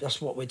hip hop. That's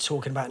what we're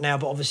talking about now.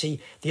 But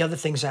obviously, the other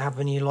things that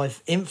happen in your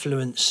life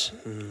influence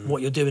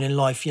what you're doing in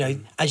life. You know,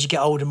 as you get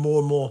older, more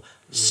and more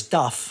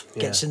stuff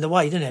gets in the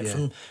way, doesn't it? Yeah.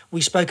 From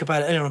we spoke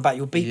about it earlier on about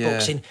your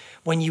beatboxing. Yeah.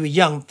 When you were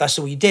young, that's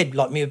all you did,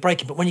 like me with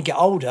breaking. But when you get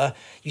older,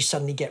 you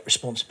suddenly get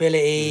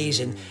responsibilities,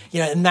 and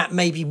you know, and that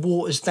maybe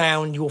waters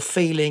down your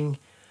feeling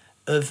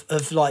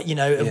of like, you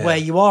know, of where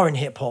you are in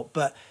hip hop.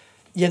 But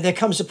yeah, there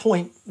comes a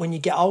point when you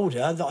get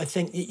older that I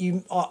think that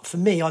you, for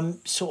me,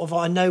 I'm sort of,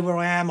 I know where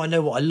I am, I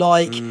know what I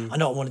like, I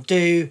know what I want to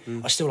do,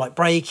 I still like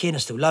breaking, I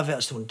still love it, I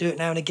still want to do it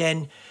now and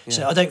again. Yeah.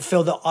 So I don't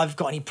feel that I've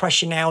got any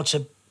pressure now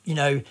to, you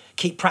know,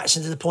 keep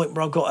practicing to the point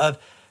where I've got to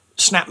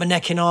snap my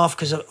neck in half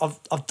because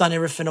I've done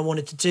everything I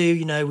wanted to do.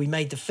 You know, we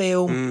made the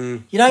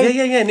film, you know?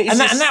 Yeah. And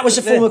that was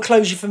a form of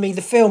closure for me,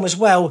 the film as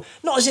well.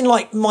 Not as in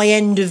like my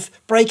end of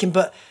breaking,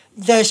 but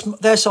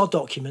there's our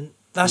document.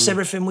 That's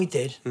everything we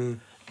did.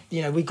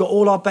 You know, we got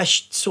all our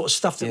best sort of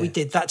stuff that we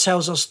did. That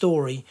tells our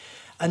story,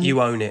 and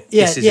you own it.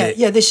 Yeah, this is it.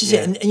 Yeah, this is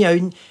it. And you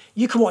know,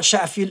 you can watch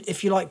that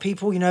if you like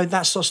people. You know,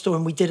 that's our story,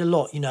 and we did a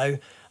lot. You know,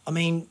 I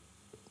mean,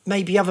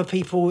 maybe other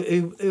people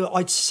who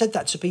I'd said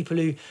that to people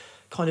who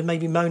kind of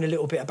maybe moan a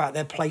little bit about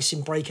their place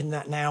in breaking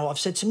that now. I've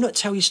said to them, look,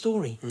 tell your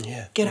story.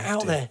 Yeah, get it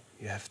out there.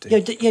 You have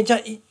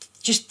to.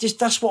 Just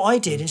that's what I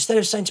did. Instead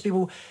of saying to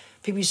people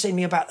you say to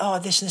me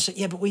about this and this.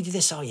 Yeah, but we did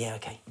this. Oh yeah,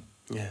 okay.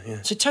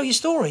 Yeah. So tell your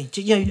story.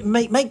 You know,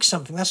 make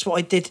something. That's what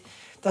I did.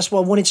 That's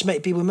why I wanted to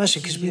make BBoy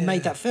Mercenaries, because we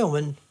made that film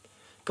and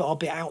got our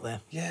bit out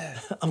there. Yeah.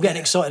 I'm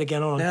getting excited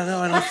again, aren't I?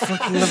 No, I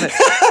fucking love it.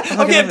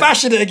 I'm getting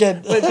passionate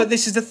again. But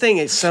this is the thing.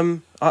 It's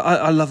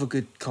I love a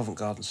good Covent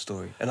Garden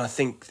story, and I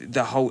think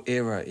the whole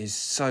era is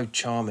so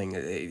charming.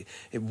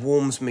 It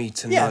warms me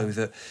to know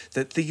that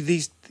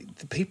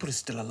the people are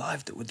still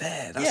alive that were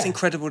there. That's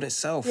incredible in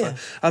itself.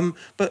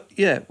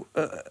 Yeah.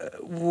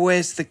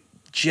 Where's the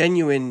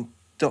genuine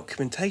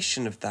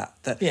documentation of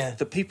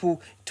that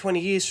people 20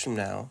 years from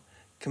now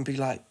can be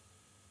like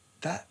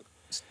that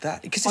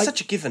because it's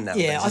such a given now.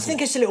 I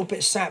think it's a little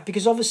bit sad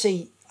because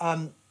obviously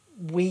I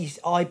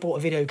bought a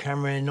video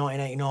camera in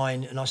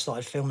 1989 and I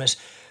started filming this,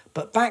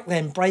 but back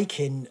then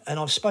breaking, and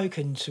I've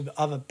spoken to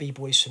other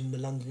b-boys from the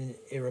London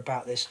era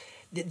about this,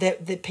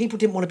 the people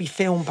didn't want to be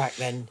filmed back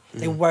then.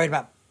 They were worried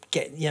about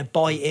getting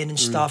biting and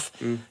stuff.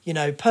 You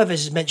know,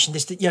 Pervez has mentioned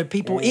this, that, you know,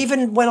 people,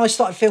 even when I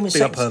started filming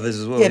big up Pervez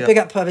as well. Yeah, big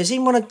up Pervez.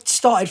 Even when I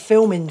started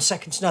filming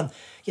Second to None,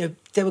 you know,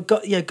 there were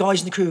guys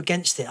in the crew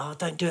against it. Oh,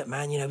 don't do it,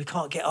 man. You know, we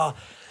can't get our,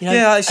 you know.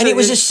 Yeah, and it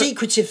was a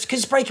secretive,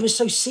 because breaking was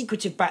so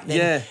secretive back then.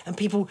 Yeah. And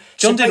people.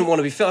 John didn't want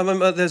to be filmed. I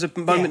remember there's a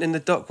moment in the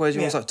doc where he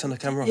was like, turn the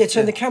camera off. Yeah,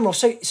 turn the camera off.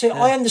 So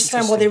I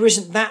understand why there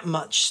isn't that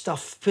much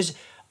stuff, because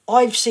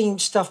I've seen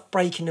stuff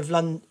breaking of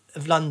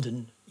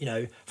London, you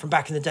know, from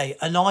back in the day,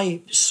 and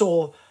I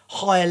saw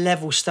higher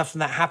level stuff than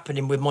that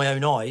happening with my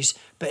own eyes,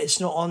 but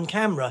it's not on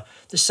camera.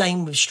 The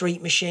same with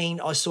Street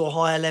Machine. I saw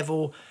higher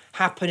level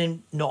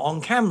happening, not on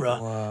camera.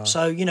 Wow.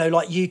 So, you know,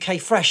 like UK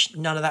Fresh,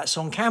 none of that's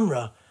on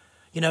camera.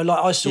 You know, like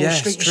I saw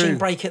Street Machine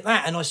break at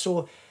that, and I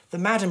saw the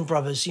Madden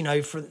Brothers, you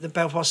know, for the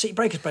Belfast City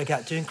Breakers break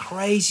out doing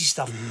crazy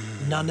stuff.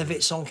 None of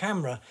it's on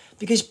camera.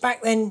 Because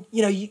back then,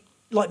 you know,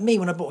 like me,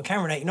 when I bought a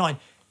camera in 89,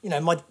 you know,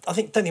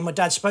 don't think my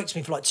dad spoke to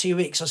me for like 2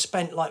 weeks. I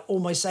spent like all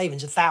my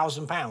savings,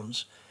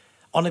 £1,000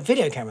 on a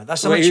video camera.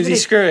 That's how much. Was he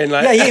screwing?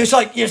 Like? Yeah, he was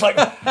like,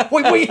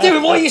 what are you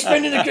doing? Why are you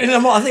spending? I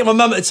think my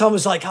mum at the time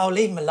was like, oh,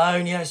 leave him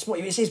alone. You know,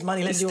 it's his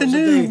money. Let's do what he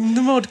do.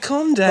 The mod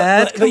con,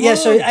 Dad. But yeah,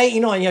 so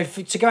 89, you know,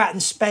 to go out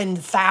and spend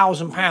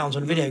 £1,000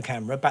 on a video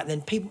camera back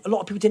then, a lot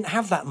of people didn't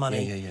have that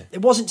money. Yeah.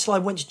 It wasn't until I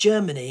went to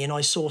Germany and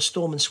I saw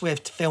Storm and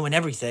Swift filming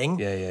everything.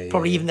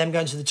 Probably even them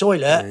going to the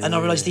toilet, and I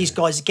realised these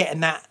guys are getting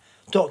that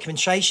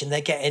documentation.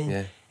 They're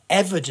getting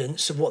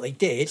evidence of what they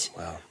did.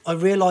 Wow. I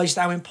realised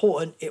how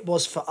important it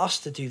was for us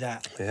to do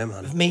that. Yeah,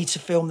 man. For me to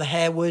film the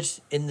Harewood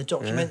in the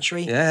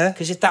documentary. Yeah.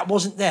 Because if that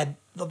wasn't there,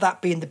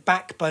 that being the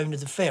backbone of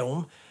the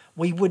film,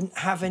 we wouldn't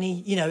have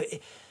any, you know,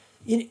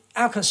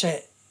 how can I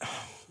say it?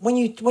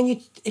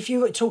 If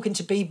you were talking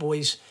to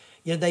b-boys,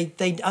 you know,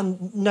 they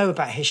know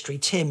about history.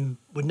 Tim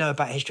would know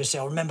about history. Say,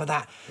 I remember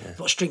that,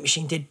 what Street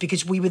Machine did,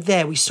 because we were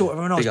there, we saw it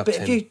everyone else. But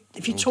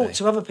if you talk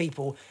to other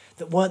people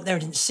that weren't there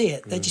and didn't see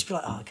it, they'd just be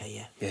like, oh,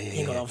 okay, you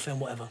ain't got it on film,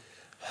 whatever.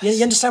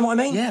 You understand what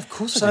I mean? Yeah, of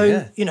course I do.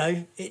 So, you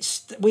know,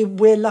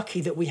 we're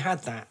lucky that we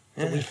had that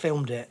we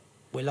filmed it.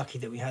 We're lucky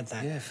that we had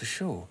that. Yeah, for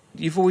sure.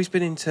 You've always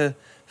been into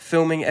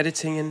filming,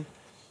 editing, and...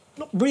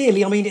 Not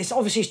really. I mean, it's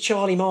obviously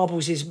Charlie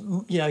Marbles is,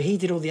 you know, he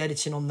did all the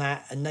editing on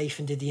that, and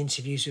Nathan did the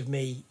interviews with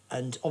me,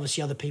 and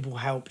obviously other people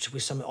helped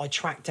with some. I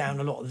tracked down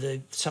a lot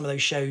of some of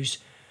those shows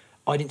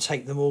I didn't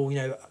take them all. You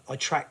know, I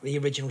tracked the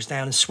originals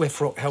down, and Swift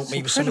Rock helped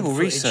me with some of the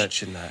incredible footage.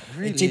 research in that. It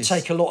really It did is.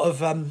 take a lot of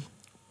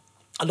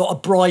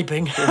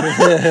bribing,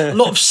 a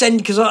lot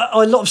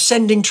of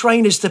sending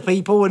trainers to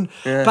people and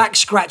back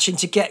scratching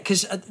to get,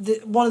 because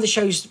one of the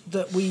shows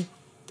that we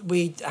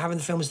have in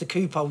the film is the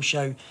Coupole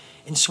show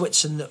in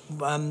Switzerland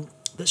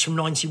that's from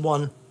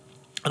 '91,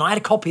 and I had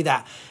a copy of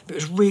that, but it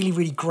was really,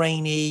 really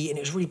grainy and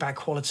it was really bad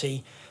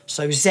quality.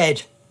 So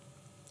Zed,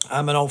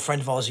 an old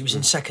friend of ours, he was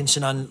in Second to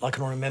None, like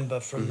an honorary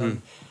member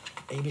from.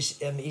 He's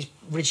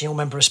original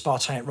member of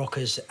Spartanic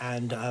Rockers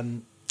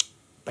and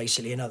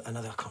basically another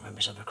I can't remember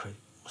his other crew.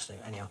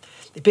 Anyhow,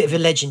 a bit of a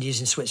legend he is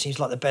in Switzerland. He's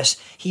like the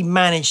best. He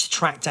managed to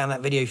track down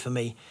that video for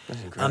me,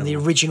 the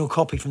original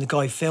copy from the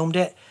guy who filmed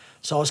it.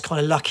 So I was kind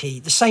of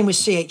lucky. The same with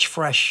CH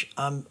Fresh.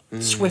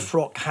 Swift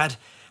Rock had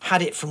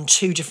it from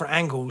 2 different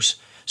angles,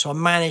 so I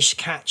managed to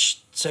catch.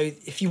 So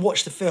if you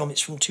watch the film,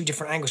 it's from 2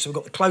 different angles. So we've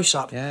got the close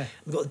up,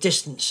 we've got the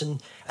distance,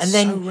 and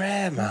then so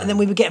rare, man. And then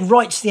we were getting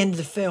right to the end of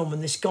the film,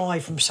 and this guy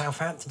from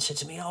Southampton said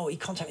to me, he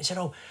contacted me and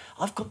said,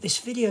 I've got this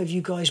video of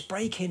you guys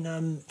breaking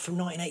from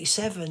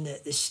 1987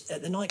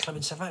 at the nightclub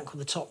in Southampton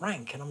called the Top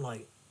Rank. And I'm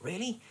like,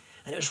 really?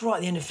 And it was right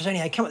at the end of the film.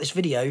 I came up with this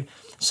video.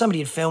 Somebody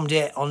had filmed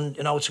it on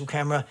an old school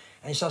camera,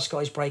 and it's us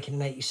guys breaking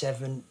in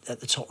 '87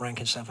 at the Top Rank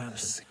in Southampton.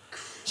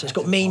 So it's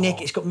got me, Nick,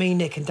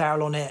 and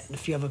Daryl on it, and a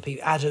few other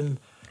people. Adam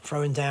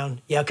throwing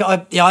down. I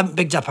haven't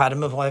bigged up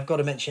Adam. I've got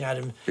to mention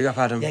Adam. Big up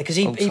Adam. Yeah, because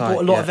he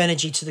brought a lot of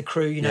energy to the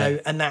crew, you know,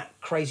 and that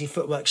crazy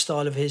footwork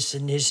style of his,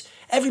 and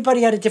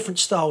everybody had a different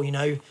style, you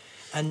know.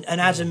 And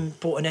Adam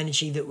brought an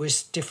energy that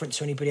was different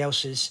to anybody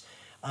else's.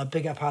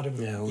 Big up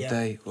Adam. Yeah, all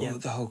day. Well,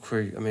 the whole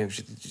crew. I mean, it was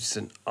just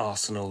an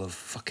arsenal of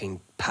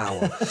fucking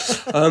power.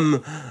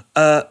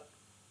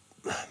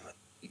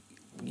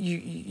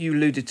 You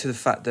alluded to the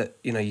fact that,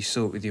 you know, you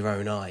saw it with your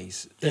own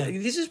eyes. Yeah.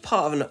 This is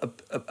part of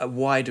a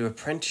wider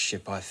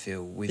apprenticeship, I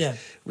feel,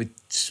 with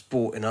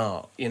sport and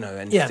art, you know,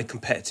 and the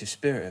competitive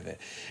spirit of it.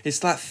 It's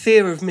that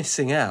fear of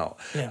missing out.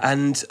 Yeah.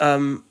 And,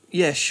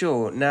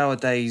 sure,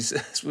 nowadays,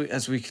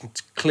 as we can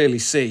clearly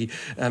see,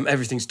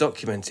 everything's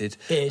documented.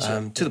 It is,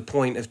 to the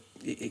point of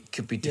it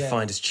could be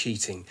defined as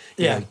cheating,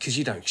 you know, because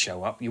you don't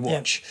show up, you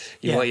watch,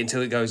 you wait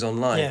until it goes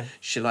online,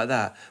 shit like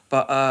that.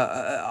 But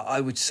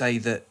I would say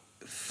that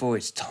for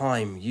its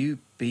time, you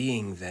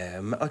being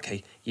there,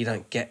 okay, you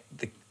don't get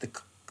the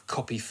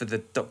copy for the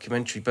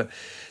documentary, but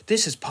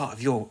this is part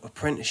of your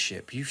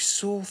apprenticeship. You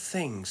saw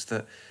things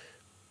that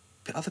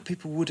other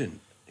people couldn't.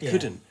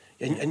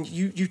 And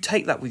you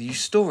take that with you,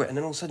 store it, and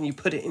then all of a sudden you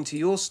put it into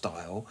your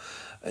style.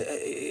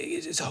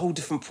 It's a whole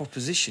different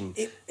proposition.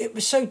 It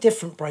was so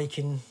different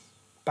breaking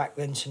back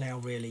then to now,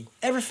 really.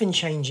 Everything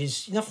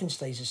changes. Nothing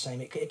stays the same.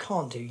 It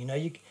can't do, you know.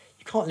 You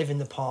can't live in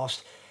the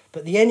past.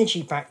 But the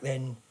energy back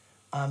then,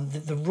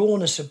 the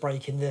rawness of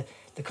breaking, the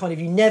kind of,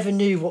 you never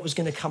knew what was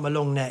going to come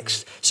along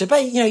next. So,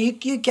 you know, you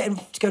get them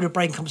to go to a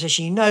breaking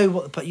competition, you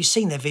know but you've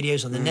seen their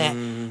videos on the net,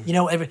 you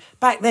know,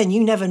 back then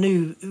you never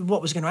knew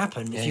what was going to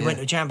happen. If you went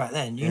to a jam back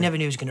then, you never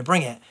knew who was going to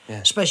bring it.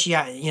 Especially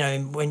you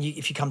know,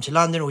 if you come to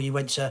London, or you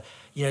went to,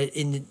 you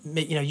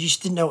know, you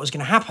just didn't know what was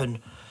going to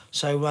happen.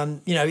 So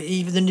you know,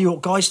 even the New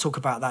York guys talk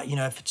about that. You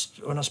know,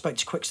 when I spoke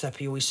to Quickstep,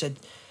 he always said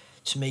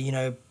to me, you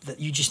know, that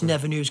you just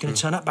never knew he was going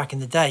to turn up back in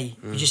the day.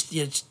 You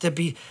just, there'd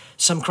be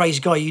some crazy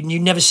guy, you'd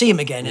never see him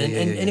again.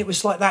 And it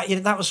was like that, you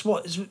know, that was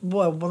one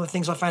of the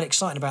things I found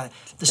exciting about it,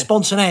 the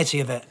spontaneity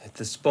of it.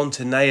 The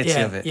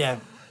spontaneity of it. Yeah.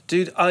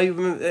 Dude, I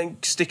remember,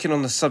 sticking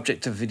on the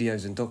subject of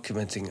videos and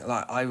documenting,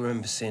 like, I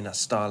remember seeing that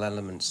Style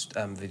Elements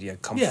video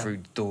come through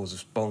the doors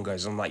of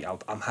Bongos. I'm like,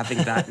 I'm having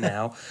that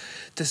now.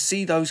 To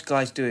see those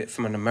guys do it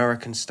from an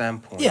American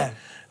standpoint, it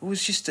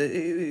was just,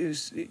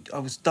 I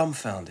was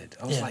dumbfounded.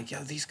 I was like,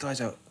 these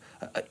guys are,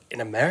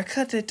 in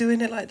America, they're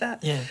doing it like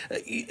that? Yeah.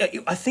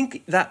 I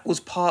think that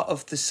was part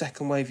of the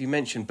second wave you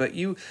mentioned, but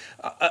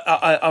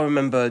I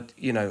remember,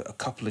 you know, a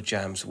couple of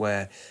jams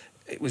where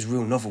it was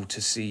real novel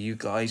to see you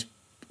guys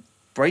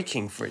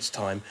breaking for its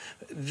time.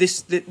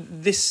 This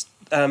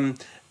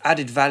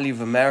added value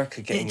of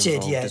America getting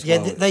involved as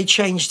well. They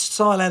changed,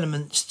 Style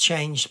Elements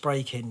changed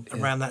breaking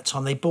around that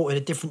time. They brought in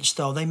a different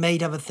style. They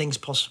made other things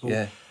possible.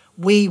 Yeah.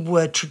 We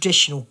were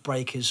traditional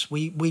breakers.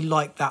 We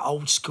liked that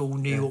old school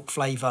New York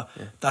flavour.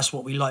 Yeah. That's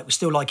what we like. We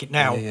still like it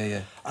now.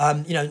 You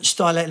know,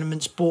 Style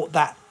Elements brought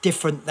that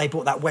different. They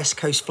brought that West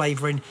Coast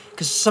flavour in,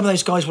 because some of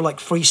those guys were like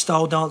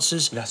freestyle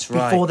dancers. That's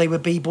right. Before they were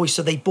b-boys,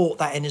 so they brought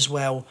that in as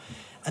well.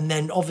 And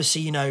then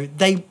obviously, you know,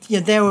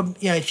 there were,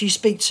 you know, if you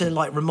speak to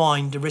like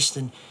Remind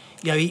Ariston,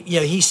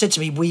 he said to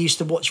me, we used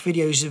to watch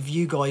videos of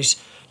you guys,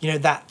 you know,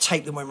 that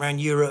tape that went around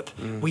Europe.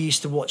 We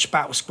used to watch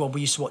Battle Squad, we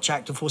used to watch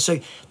Actor Force.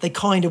 So they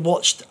kind of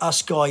watched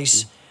us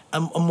guys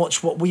and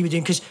watched what we were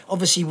doing, because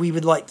obviously we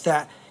would like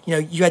that, you know,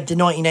 you had the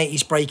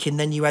 1980s breaking,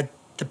 then you had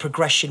the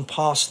progression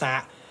past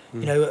that,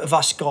 you know, of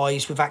us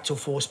guys with Actor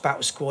Force,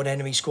 Battle Squad,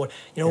 Enemy Squad,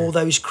 you know, all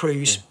those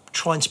crews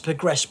trying to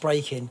progress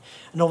breaking.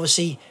 And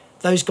obviously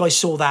those guys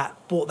saw that,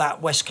 brought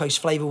that West Coast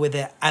flavour with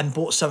it, and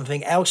brought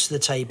something else to the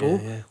table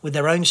with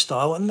their own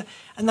style, and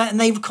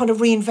they kind of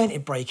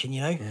reinvented breaking.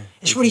 You know,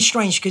 it's really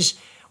strange, because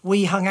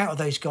we hung out with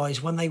those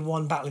guys when they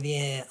won Battle of the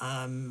Year.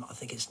 I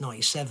think it's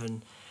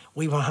 '97.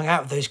 We hung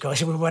out with those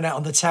guys and we went out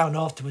on the town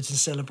afterwards and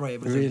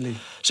celebrated with them.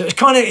 So it's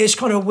kind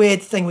of a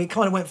weird thing. We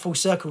kind of went full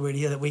circle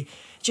really, that we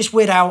just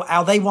weird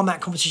how they won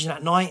that competition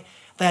that night.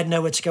 They had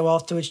nowhere to go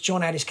afterwards.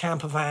 John had his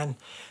camper van.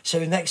 So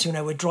the next thing you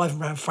know, we're driving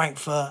around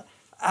Frankfurt,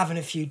 having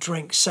a few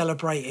drinks,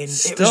 celebrating.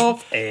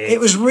 It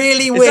was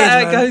really weird. Is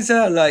that how it goes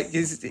out? Like,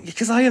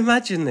 because I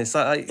imagine this.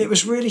 It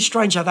was really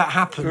strange how that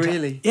happened.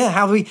 Really?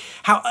 Yeah,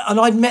 and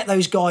I'd met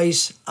those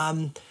guys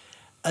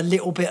a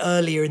little bit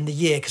earlier in the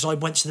year because I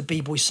went to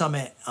the BBoy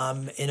Summit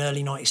in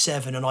early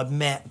 '97 and I'd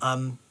met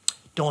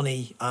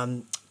Donny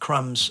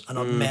Crumbs and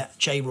I'd met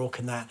J-Rock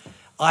and that.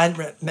 I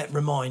hadn't met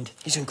Remind.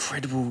 These are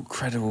incredible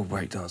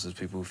breakdancers,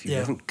 people. If you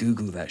haven't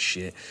Googled that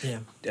shit,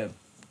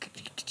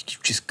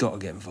 you've just got to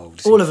get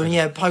involved. All of them,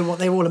 yeah.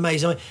 They're all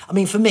amazing. I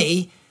mean, for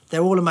me,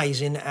 they're all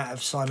amazing out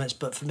of Silence,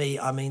 but for me,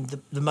 I mean,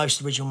 the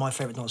most original, my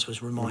favourite dance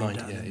was Remind.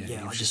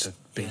 Yeah, I just a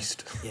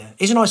beast. Yeah,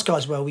 he's a nice guy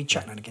as well. We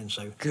chat now and again,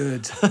 so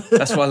good.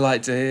 That's what I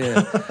like to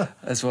hear.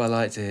 That's what I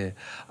like to hear.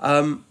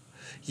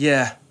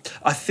 Yeah,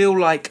 I feel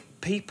like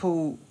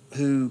people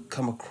who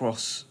come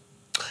across.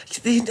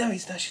 Actually, let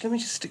me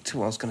just stick to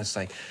what I was going to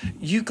say.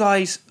 You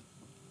guys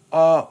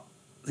are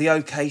the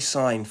okay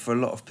sign for a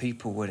lot of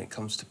people when it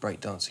comes to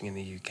breakdancing in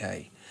the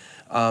UK.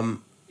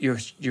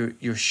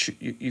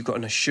 You've got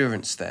an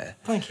assurance there.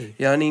 Thank you.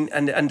 Yeah, I mean,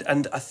 and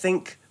I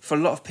think for a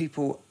lot of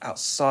people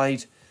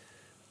outside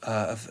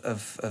of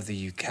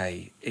the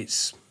UK,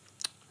 it's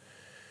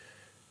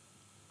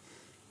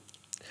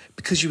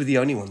because you were the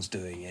only ones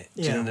doing it.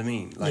 Do you know what I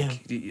mean?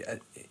 Like,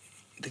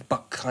 the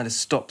buck kind of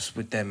stops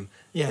with them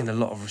in a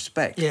lot of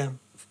respect. Yeah.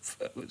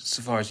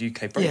 So far as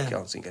UK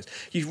breakdancing goes,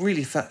 you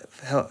really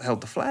held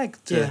the flag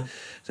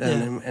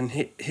and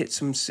hit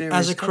some serious.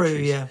 As a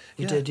crew, countries.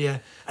 we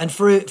did, And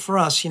for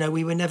us,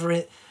 we were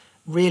never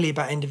really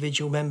about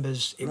individual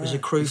members. It was a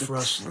crew for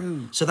us.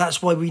 So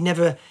that's why we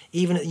never,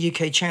 even at the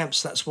UK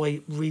champs, that's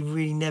why we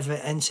really never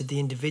entered the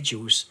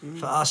individuals.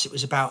 For us, it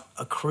was about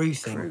a crew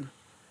thing.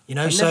 I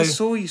never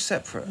saw you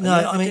separate. No,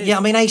 I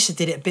mean Asa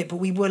did it a bit, but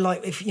we were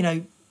like, if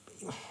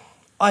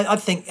I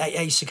think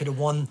Asa could have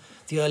won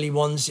the early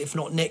ones, if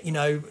not Nick.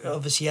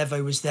 Obviously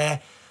Evo was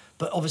there,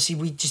 but obviously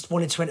we just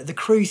wanted to enter the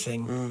crew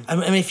thing.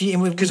 And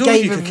because all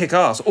of you could kick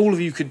ass, all of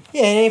you could.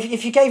 Yeah, and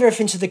if you gave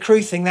everything to the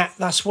crew thing,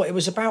 that's what it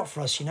was about for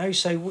us.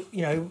 So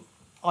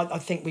I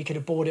think we could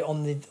have bought it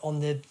on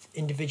the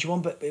individual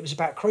one, but it was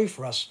about crew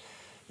for us.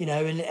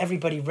 And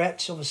everybody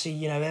repped. Obviously,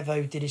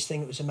 Evo did his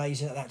thing. It was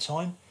amazing at that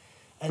time.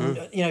 And,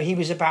 he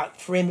was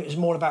for him, it was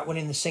more about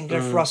winning the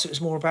singlet. For us, it was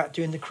more about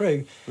doing the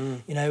crew,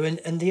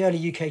 and the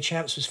early UK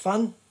champs was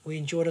fun. We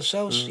enjoyed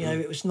ourselves.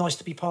 It was nice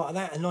to be part of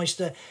that and nice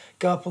to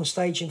go up on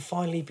stage and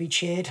finally be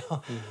cheered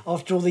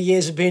after all the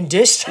years of being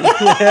dissed.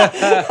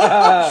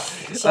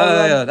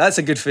 That's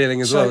a good feeling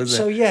as well,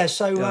 isn't it?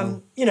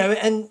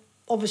 And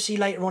obviously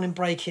later on in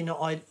breaking,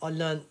 I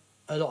learned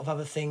a lot of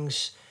other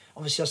things.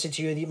 Obviously, I said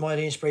to you that my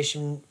early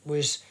inspiration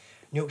was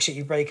New York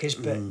City Breakers,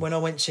 but when I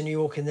went to New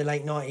York in the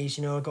late 90s,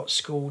 I got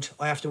schooled.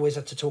 I always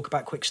had to talk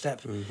about Quick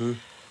Step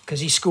because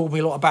he schooled me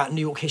a lot about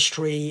New York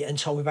history and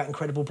told me about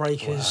Incredible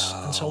Breakers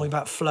and told me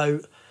about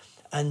Float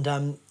and,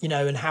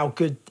 and how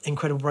good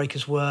Incredible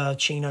Breakers were,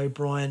 Chino,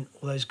 Bryant,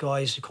 all those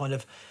guys who kind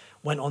of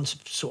went on to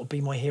sort of be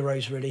my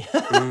heroes, really.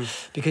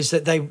 Because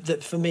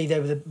for me, they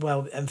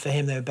were and for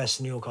him, they were best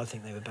in New York. I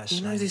think they were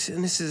best. This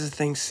is the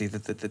thing, see,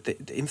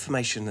 the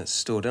information that's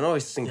stored, and I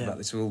always think about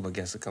this with all my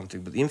guests that come to,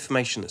 but the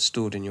information that's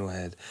stored in your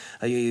head,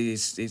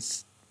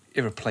 it's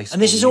irreplaceable.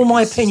 And this is all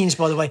my opinions,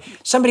 by the way.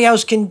 Somebody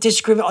else can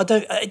disagree with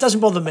it. It doesn't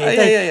bother me.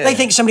 They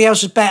think somebody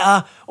else is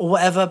better or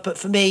whatever, but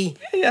for me,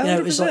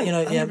 it was like,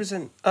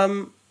 100%.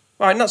 All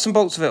right, nuts and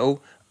bolts of it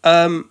all.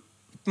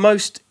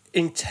 Most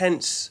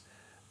intense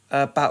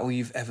battle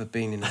you've ever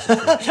been in?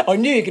 I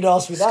knew you could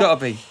ask me that. It's got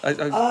to be. I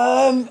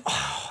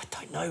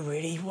don't know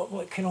really.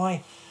 What can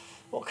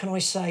I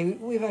say?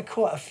 We've had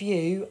quite a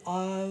few.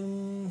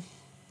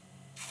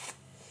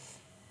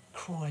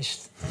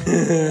 Christ.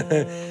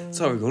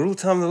 Sorry, we've got all the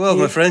time in the world,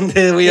 my friend.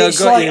 Here we are.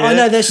 I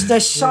know there's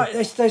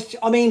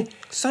I mean,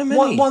 so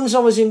many ones I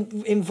was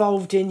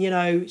involved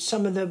in.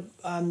 Some of the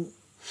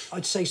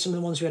I'd say some of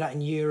the ones we had out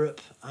in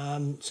Europe.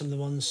 Some of the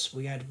ones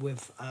we had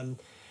with.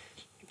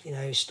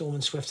 Storm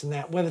and Swift and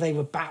that, whether they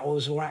were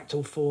battles or act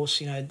or force,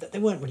 they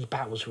weren't really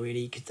battles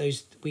really,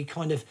 because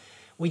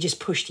we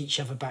just pushed each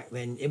other back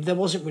then. There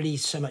wasn't really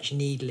so much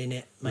needle in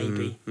it,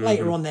 maybe.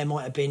 Later on there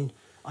might have been,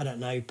 I don't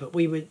know, but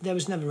there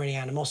was never any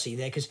animosity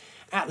there, because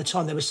at the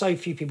time there were so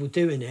few people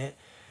doing it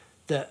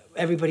that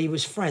everybody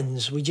was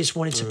friends. We just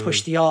wanted to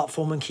push the art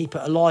form and keep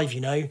it alive,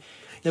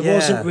 There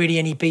wasn't really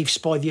any beefs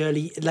by the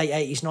late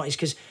 80s, 90s,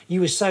 because you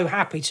were so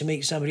happy to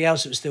meet somebody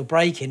else that was still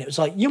breaking. It was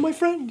like, you're my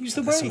friend, you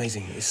still break. That's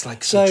amazing. It's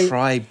like some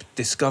tribe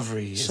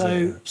discovery, isn't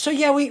it? So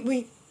yeah,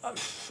 we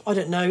I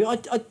don't know.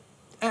 I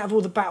out of all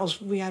the battles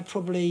we had,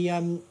 probably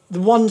the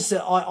ones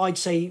that I'd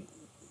say,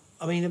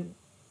 I mean,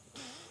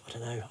 I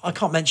don't know. I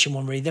can't mention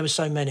one really. There were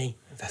so many.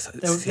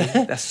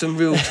 That's some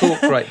real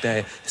talk right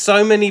there.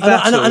 So many And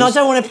battles. I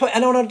don't want to put,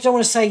 and I don't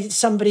want to say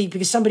somebody,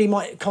 because somebody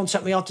might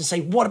contact me after and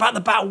say, "What about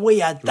the battle we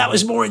had? That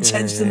was more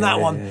intense than that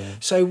one." Yeah.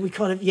 So we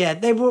kind of,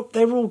 they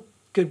were all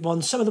good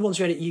ones. Some of the ones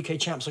we had at UK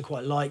Champs I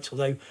quite liked,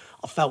 although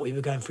I felt we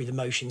were going through the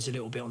motions a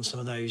little bit on some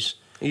of those.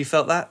 You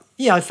felt that?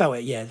 Yeah, I felt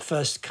it. Yeah, the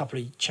first couple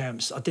of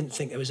champs, I didn't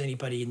think there was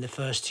anybody in the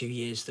first 2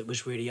 years that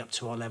was really up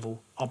to our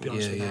level. I'll be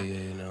honest with that.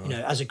 No. You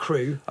know, as a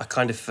crew, I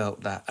kind of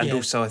felt that, and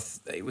also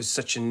it was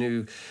such a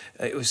new,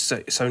 it was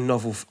so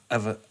novel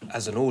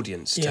as an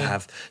audience to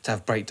have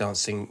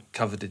breakdancing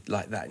covered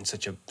like that in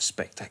such a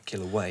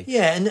spectacular way.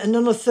 Yeah, and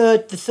on the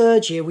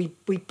third year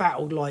we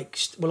battled like,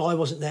 well, I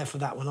wasn't there for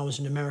that one. I was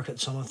in America at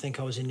the time. I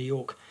think I was in New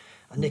York,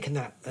 and Nick and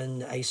that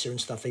and Asa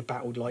and stuff. They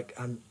battled like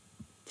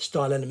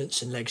Style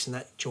Elements and Legs and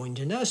that joined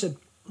in. That was an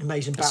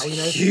amazing battle, you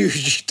know.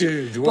 Huge,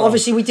 dude. Wow. But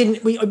obviously we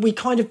didn't. We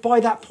kind of, by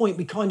that point,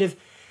 we kind of,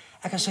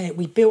 like I say,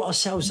 we built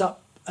ourselves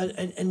up.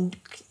 And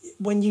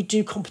when you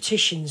do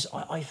competitions,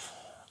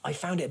 I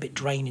found it a bit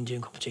draining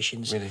doing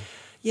competitions. Really?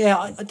 Yeah,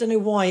 I don't know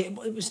why.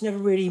 It was never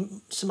really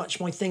so much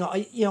my thing.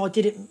 I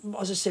did it,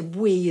 as I said,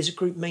 we as a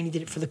group mainly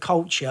did it for the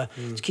culture,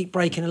 to keep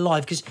breaking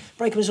alive, because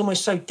breaking was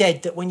almost so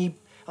dead that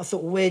I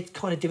thought, well, we'd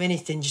kind of do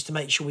anything just to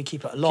make sure we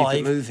keep it alive.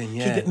 Keep it moving,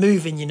 yeah. Keep it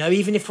moving, you know,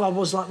 even if I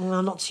was like,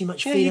 not too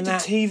much feeling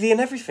that. Yeah, you did TV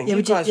and everything. Yeah, you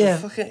we did, guys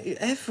were fucking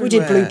everywhere. We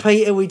did Blue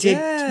Peter, we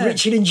did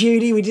Richard and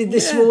Judy, we did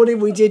This Morning,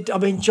 we did,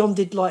 John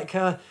did like,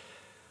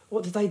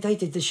 what did they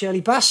did the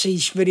Shirley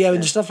Bassey video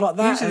and stuff like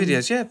that. Music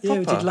videos, yeah, Yeah,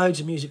 we proper. did loads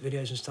of music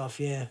videos and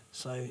stuff, yeah.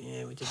 So,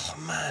 yeah, we did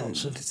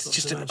lots of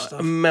just mad stuff.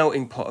 a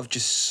melting pot of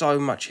just so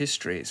much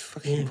history. It's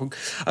fucking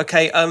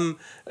okay. In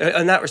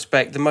that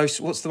respect,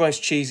 what's the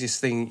most cheesiest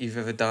thing you've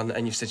ever done?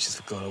 And you've said,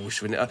 just God, I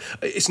wish we.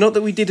 It's not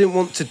that we didn't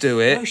want to do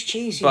it, Most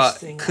cheesiest but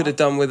thing, could have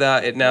done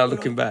without it. Now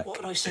looking back,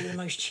 what would I say the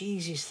most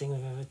cheesiest thing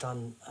we've ever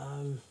done?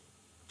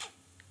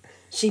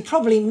 See,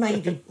 probably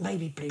maybe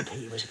Blue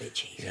Peter was a bit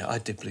cheesy. yeah, I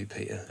did Blue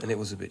Peter, and it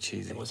was a bit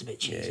cheesy. It was a bit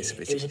cheesy.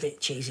 Yeah, It was a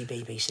bit cheesy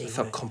BBC. I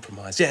felt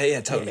compromised.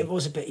 Yeah, totally. Yeah, it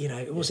was a bit,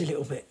 it was a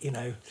little bit,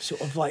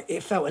 sort of like,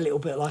 it felt a little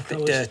bit like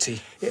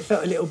dirty. It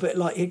felt a little bit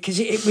like,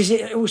 because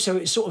it was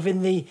sort of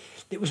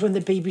it was when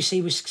the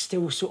BBC was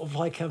still sort of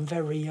like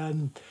very...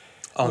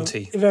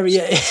 auntie. Very,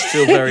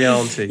 Still very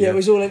auntie. Yeah, it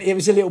was all a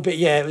little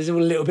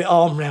bit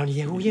arm round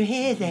you. Well, you're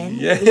here then.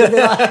 Yeah.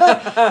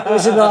 It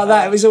was a bit like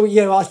that. It was all,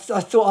 I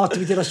thought after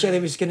we did Australia,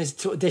 we was going to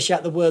sort of dish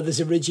out the Werther's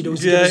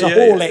originals and give us a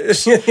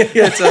Horlicks.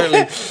 Yeah,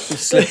 totally. Some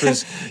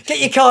slippers. Get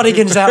your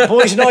cardigans out,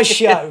 boys. Nice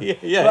show.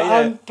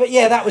 But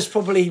yeah, that was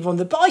probably one of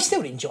the. But I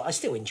still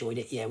enjoyed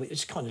it. Yeah, it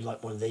was kind of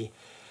like one of the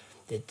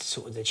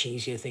sort of the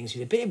cheesier things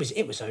we did, but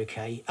it was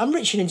okay.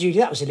 Richard and Judy,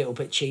 that was a little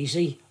bit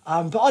cheesy,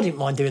 but I didn't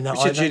mind doing that.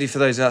 Richard and Judy, for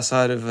those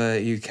outside of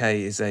UK,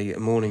 is a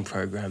morning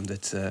programme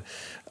that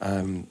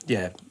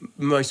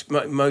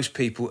most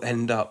people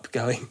end up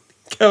going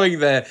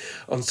there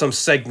on some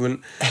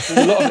segment.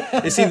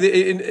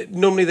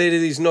 Normally they do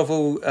these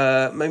novel,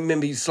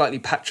 maybe slightly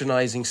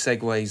patronising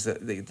segues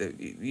that they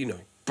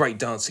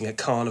breakdancing at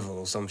carnival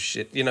or some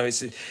shit.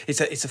 It's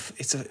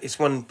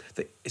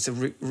a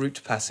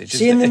route passage.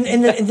 See,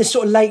 in the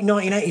sort of late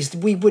 1980s,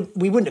 we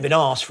wouldn't have been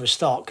asked for a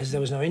start because there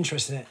was no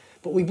interest in it.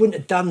 But we wouldn't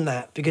have done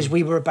that because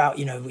we were about,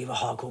 we were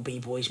hardcore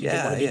b-boys. We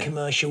didn't want to be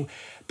commercial.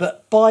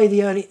 But by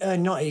the early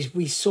 90s,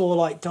 we saw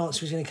like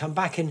dance was going to come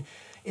back, and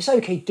it's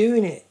okay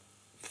doing it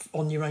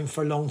on your own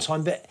for a long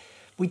time. But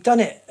we'd done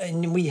it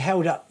and we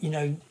held up,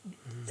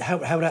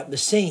 held up the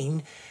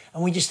scene.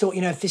 And we just thought,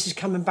 if this is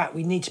coming back,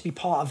 we need to be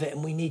part of it,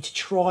 and we need to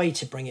try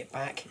to bring it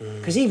back.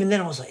 Because even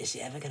then, I was like, is it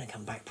ever going to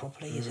come back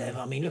properly? Is it ever?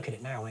 I mean, look at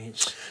it now.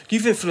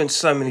 You've influenced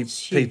so many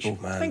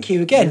people, man. Thank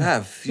you again. You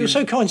have. You're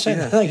so kind saying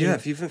that. Thank you. You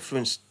have. You've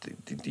influenced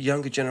the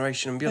younger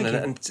generation and beyond.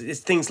 And it's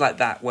things like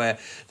that where,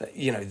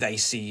 they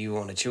see you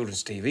on a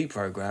children's TV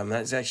programme.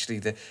 That's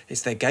actually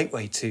it's their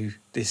gateway to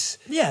this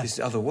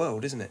other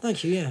world, isn't it?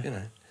 Thank you,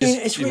 yeah.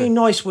 It's really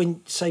nice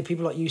when, say,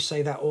 people like you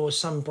say that, or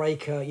some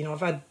breaker. I've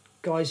had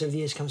guys over the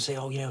years come and say,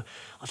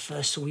 I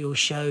first saw your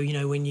show,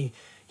 when you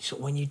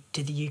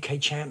did the UK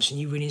Champs, and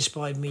you really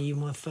inspired me. You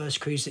were my first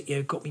crews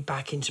that got me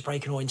back into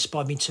breaking, or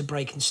inspired me to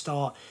break and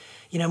start.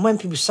 And when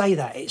people say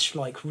that, it's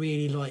like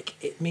really like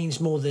it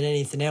means more than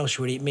anything else.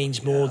 Really, it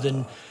means more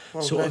than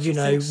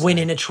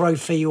winning a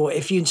trophy, or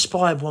if you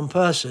inspired one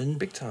person,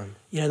 big time.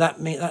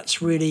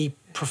 That's really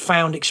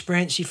profound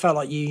experience. You felt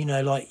like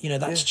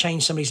that's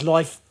changed somebody's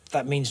life.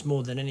 That means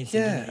more than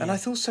anything. Yeah, and I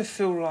also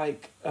feel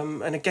like,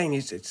 and again,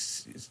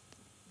 it's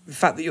the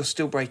fact that you're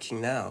still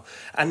breaking now,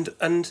 and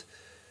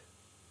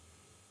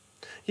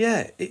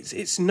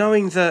it's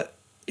knowing that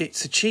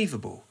it's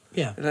achievable.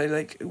 Yeah,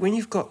 like when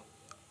you've got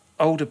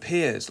older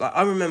peers, like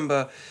I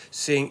remember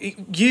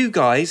seeing you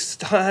guys,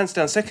 hands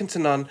down, second to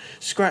none,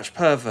 Scratch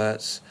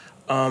Perverts,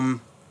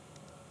 and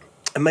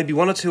maybe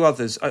one or two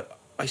others.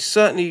 I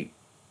certainly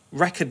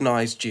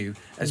recognised you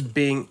as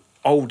being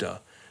older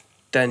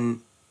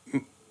than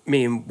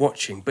me in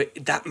watching, but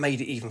that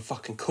made it even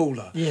fucking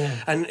cooler.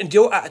 Yeah, and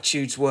your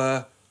attitudes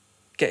were,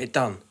 get it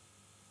done,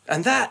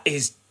 and that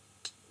is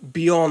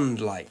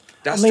beyond like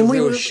That's I mean, the we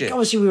real were shit.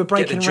 obviously we were Get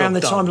breaking around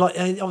the job time, done.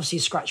 like obviously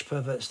Scratch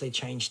Perverts. They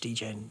changed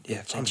DJing.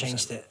 Yeah, they 100%.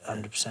 changed it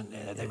 100%.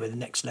 Yeah, they were the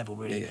next level,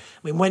 really. Yeah, yeah.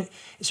 I mean, when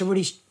it's a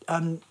really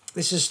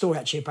this is a story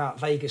actually about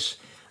Vegas.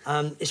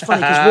 It's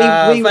funny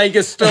because we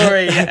Vegas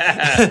story.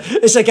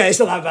 it's okay. It's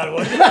not that bad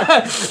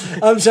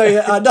a one.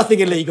 So nothing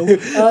illegal.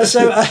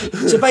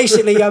 So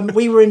basically,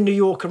 we were in New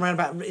York around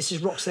about. This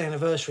is Rock's Day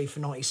anniversary for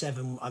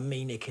 '97.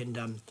 Me, Nick, and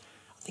I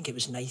think it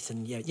was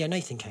Nathan. Yeah,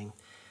 Nathan came,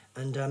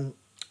 and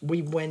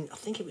we went. I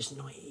think it was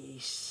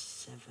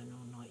 '97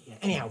 or '98. Yeah.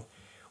 Anyhow,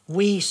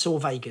 we saw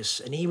Vegas,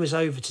 and he was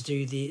over to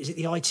do the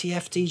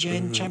ITF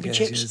DJing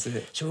championships.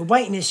 yes, So we're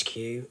waiting this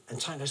queue, and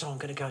Tony goes, "Oh, I'm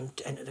going to go and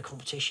enter the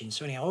competition."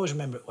 So anyhow, I always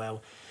remember it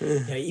well.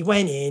 He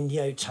went in.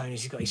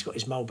 Tony's got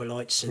his mobile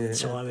lights at the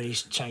time, and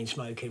he's chain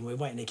smoking. We're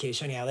waiting in the queue.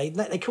 So anyhow,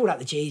 they called out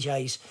the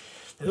DJs,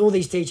 there were all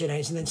these DJ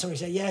names, and then somebody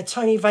said, "Yeah,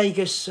 Tony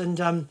Vegas,"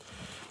 and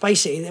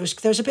basically there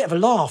was a bit of a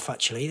laugh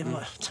actually. They were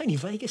like, "Tony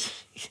Vegas,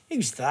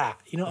 who's that?"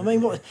 You know what I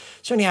mean?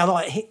 So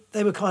anyhow,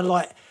 they were kind of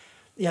like,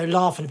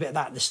 laughing a bit at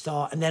that at the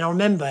start, and then I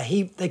remember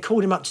they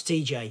called him up to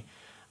DJ,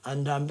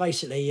 and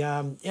basically,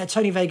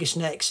 Tony Vegas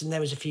next, and there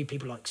was a few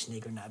people like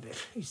sniggering that a bit.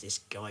 Who's this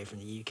guy from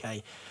the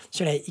UK?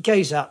 So anyway, he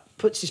goes up,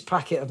 puts his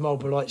packet of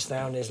mobile lights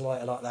down, his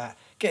lighter like that,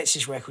 gets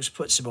his records,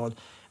 puts them on,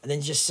 and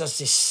then just does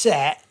this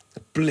set,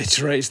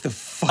 Obliterates the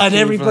fucking and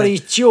everybody's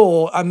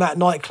jaw and that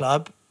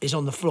nightclub is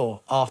on the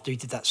floor after he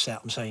did that set.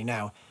 I'm saying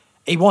now,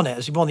 he won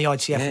it. He won the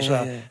ITF as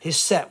well. Yeah. His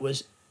set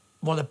was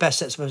one of the best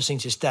sets I've ever seen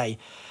to this day.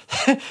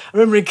 I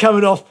remember him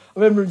coming off. I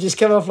remember him just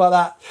coming off like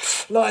that,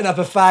 lighting up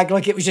a fag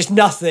like it was just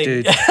nothing.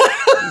 Dude.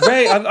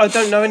 Ray, I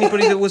don't know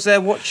anybody that was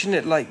there watching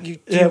it. Like you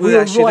we were were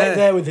actually right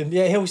there with him.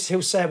 Yeah, he'll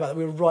say about that.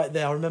 We were right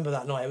there. I remember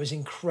that night. It was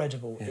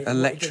incredible.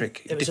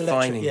 Electric, It was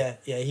defining.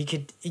 electric. Yeah.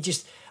 He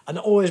just. And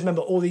I always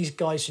remember all these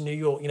guys from New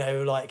York.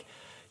 Like.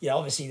 Yeah,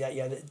 obviously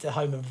that the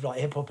home of like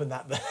hip hop and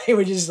that, but they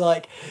were just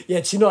like,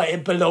 tonight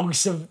it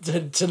belongs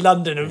to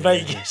London and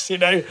Vegas,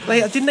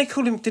 Like, didn't they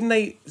call him? Didn't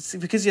they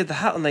because he had the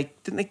hat on?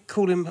 Didn't they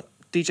call him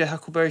DJ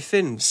Huckleberry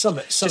Finn?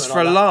 Something just like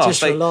for a that. laugh. Just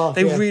for a laugh.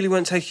 They really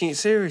weren't taking it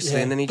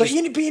seriously, and then he but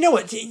just. you know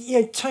what?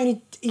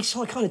 Tony, he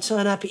kind of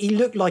turned up. He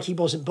looked like he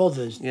wasn't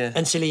bothered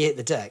until he hit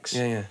the decks.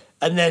 Yeah.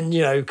 And then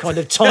kind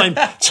of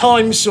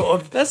time sort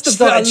of That's the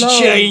started bit to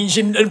alone. change,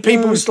 and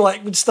people would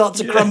start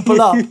to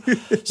crumple up.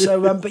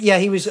 So, but yeah,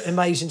 he was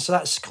amazing. So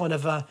that's kind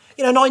of and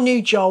I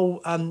knew Joel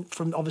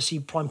from obviously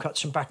Prime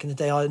Cuts from back in the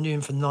day. I knew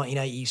him from the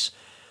 1980s.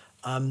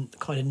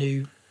 Kind of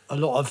knew a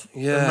lot of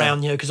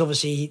around, because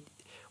obviously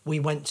we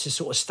went to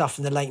sort of stuff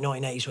in the late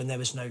 1980s when there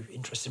was no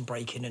interest in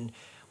breaking, and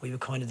we were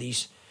kind of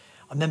these.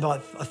 I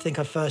remember, I think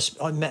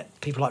I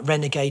met people like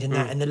Renegade and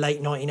that in the late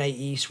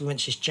 1980s. We went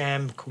to this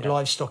jam called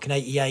Livestock in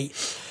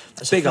 '88.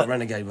 Big up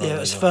Renegade, brother. Yeah, it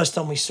was the first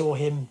time we saw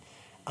him,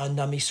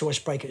 and he saw us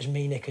break. It was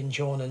me, Nick, and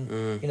John,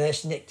 and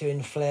there's Nick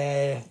doing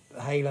flare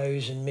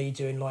halos, and me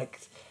doing like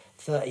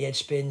 30 head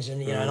spins,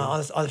 and and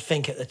I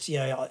think at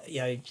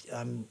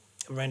the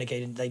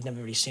Renegade, they'd never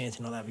really seen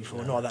anything like that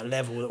before, not at that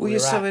level that we were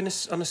you're at.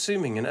 so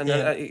unassuming, and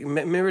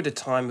it mirrored a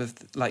time of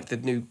like the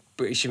new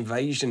British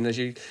invasion,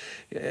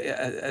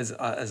 as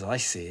I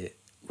see it,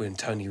 when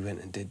Tony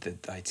went and did the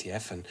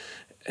ITF,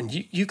 and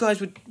you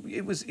guys would.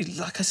 It was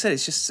like I said,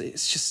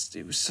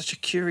 it was such a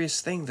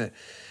curious thing that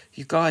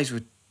you guys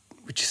would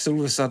just all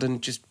of a sudden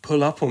just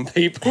pull up on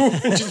people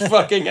and just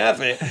fucking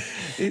have it.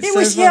 It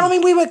was I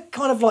mean, we were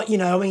kind of like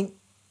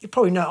you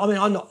probably know. I mean,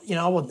 I'm not.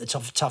 I wasn't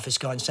the toughest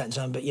guy in Second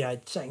Zone, but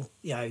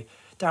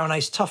Darren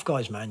Ace, tough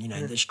guys, man.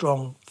 They're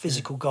strong,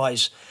 physical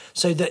guys.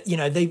 So that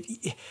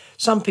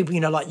some people,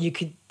 like you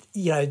could,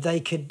 they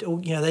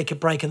could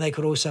break, and they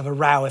could also have a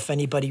row if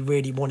anybody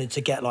really wanted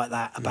to get like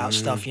that about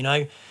stuff.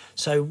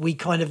 So we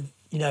kind of,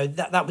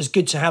 that was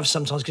good to have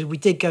sometimes, because we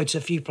did go to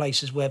a few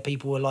places where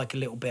people were like a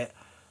little bit,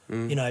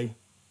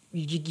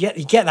 You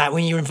get that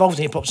when you're involved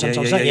in hip hop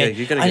sometimes, don't you?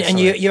 You're gonna and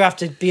you have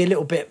to be a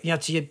little bit. You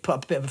have to put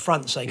up a bit of a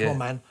front and say, "Come on,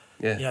 man,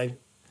 you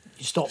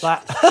stop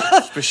that."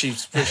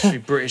 especially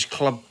British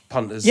club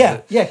punters.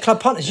 Club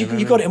punters.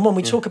 You got it in one.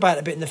 We talk about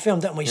it a bit in the film,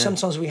 don't we?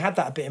 Sometimes we had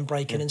that a bit in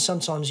breaking, and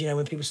sometimes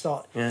when people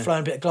start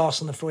throwing a bit of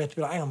glass on the floor, you have to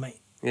be like, "Hang on, mate,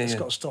 it's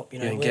got to stop."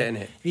 You're getting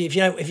it. If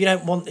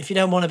you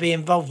don't want to be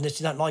involved in this,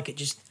 you don't like it,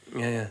 just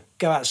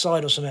go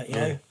outside or something.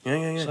 Yeah.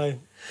 So.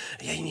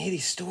 Yeah, you hear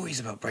these stories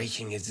about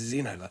breaking. I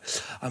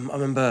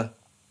remember.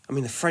 I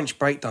mean, the French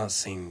breakdance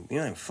scene. You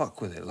don't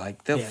fuck with it.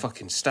 Like they'll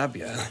fucking stab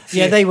you.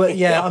 Yeah, they were.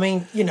 Yeah, I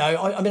mean,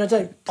 I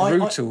don't.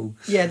 Brutal.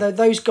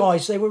 Those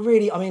guys. They were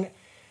really. I mean,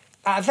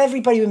 out of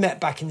everybody we met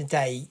back in the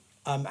day,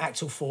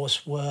 Actual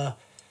Force were.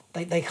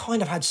 They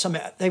kind of had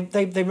something.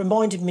 They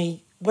reminded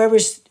me.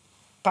 Whereas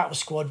Battle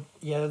Squad,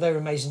 they were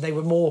amazing. They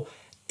were more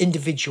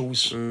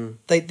individuals.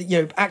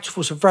 They Actual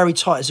Force were very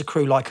tight as a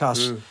crew like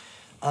us.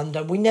 And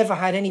we never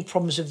had any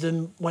problems with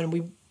them when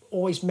we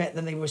always met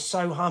them. They were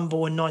so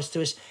humble and nice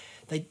to us.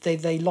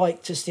 They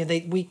liked us.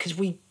 Because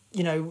we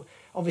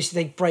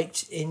obviously they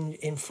braked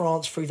in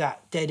France through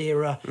that dead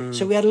era.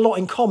 So we had a lot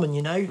in common,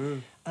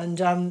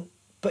 And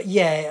but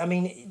yeah, I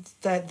mean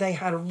they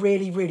had a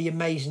really, really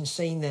amazing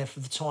scene there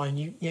for the time.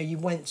 You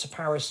went to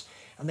Paris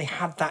and they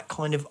had that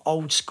kind of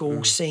old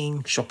school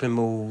scene. Shopping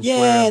malls. Yeah,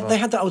 wherever. they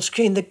had that old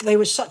screen. They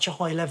were such a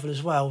high level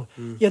as well.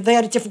 Yeah, they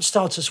had a different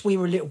style to us. We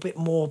were a little bit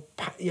more,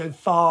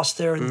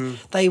 faster, and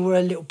they were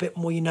a little bit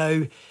more,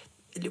 a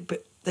little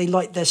bit. They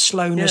liked their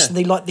slowness and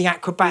they liked the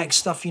acrobatic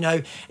stuff.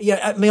 Yeah,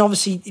 I mean,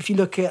 obviously, if you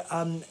look at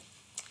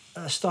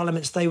Style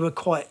Elements, they were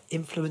quite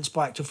influenced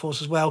by Active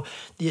Force as well.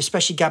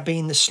 Especially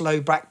Gabine, the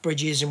slow back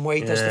bridges and where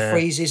he does the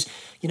freezes.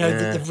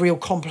 The real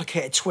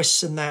complicated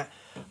twists and that.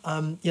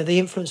 They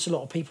influenced a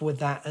lot of people with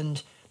that,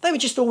 and they were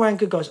just all round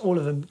good guys, all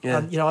of them. Yeah.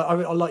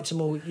 I liked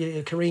them all.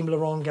 Kareem,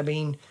 Laurent,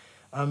 Gabine,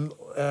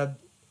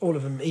 all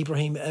of them.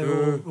 Ibrahim,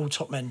 all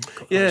top men.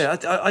 Yeah,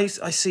 I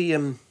see.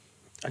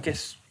 I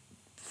guess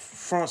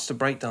France to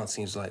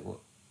breakdancing is like what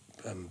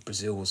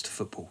Brazil was to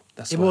football.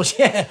 That's It what, was,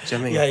 yeah. Do you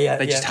know what I mean? Yeah.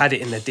 They just had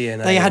it in their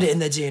DNA. They had it in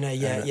their DNA,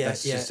 yeah.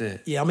 That's just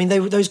it. Yeah, I mean,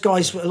 those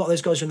guys. A lot of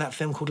those guys were in that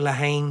film called La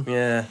Haine.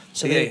 Yeah.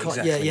 So they were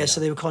exactly, So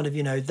they were kind of,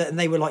 and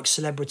they were like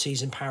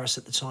celebrities in Paris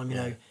at the time,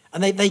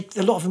 And they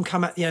a lot of them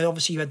come out.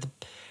 Obviously you had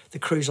the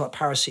crews like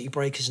Paris City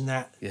Breakers and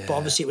that. Yeah. But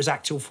obviously it was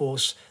Active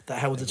Force that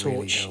held the really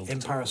torch held in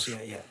the Paris. torch.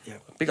 Yeah.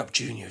 Big up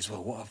Junior as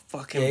well. What a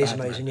fucking Yeah, he's bad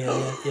amazing.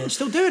 man. Yeah.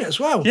 Still doing it as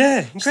well. Yeah,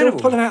 incredible. Still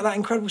pulling out that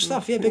incredible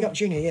stuff. Yeah, big up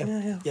Junior.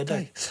 Yeah.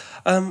 Okay.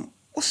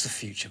 What's the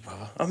future,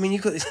 brother? I mean,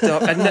 you've got this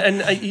dark,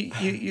 and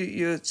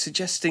you're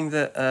suggesting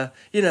that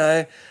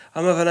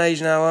I'm of an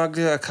age now. I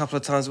do it a couple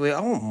of times a week.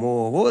 I want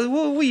more.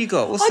 What you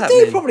got? What's I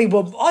happening? do probably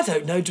want. I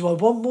don't know. Do I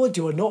want more?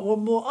 Do I not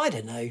want more? I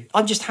don't know.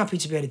 I'm just happy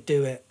to be able to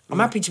do it. I'm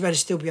happy to be able to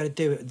still be able to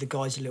do it with the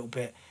guys a little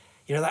bit.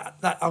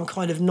 That I'm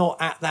kind of not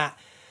at that.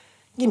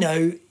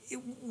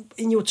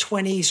 In your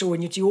 20s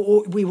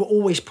or we were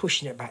always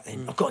pushing it back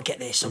then. I've got to get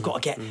this. I've got to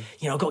get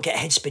I've got to get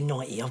headspin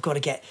 90. I've got to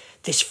get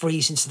this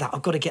freeze into that.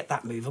 I've got to get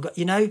that move. I've got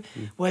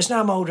Whereas now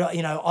I'm older,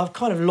 I've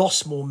kind of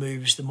lost more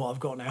moves than what I've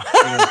got now.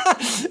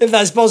 If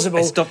that's possible.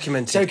 It's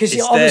documented. So because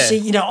It's obviously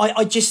there.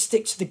 I just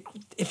stick to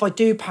if I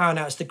do power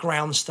now, it's the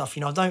ground stuff.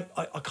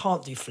 I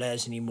can't do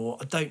flares anymore.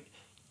 I don't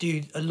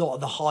do a lot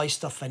of the high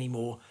stuff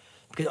anymore.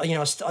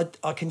 Because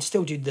I can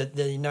still do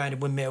the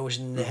no-handed windmills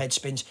and the head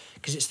spins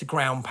because it's the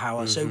ground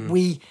power. So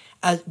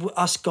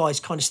us guys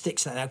kind of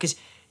sticks to that now because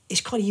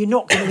it's kind of you're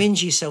not going to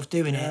injure yourself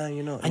doing it. No,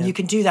 you're not. And you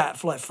can do that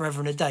for like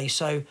forever and a day.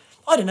 So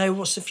I don't know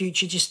what's the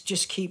future.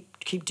 Just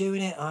keep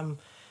doing it. I'm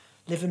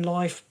living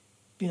life.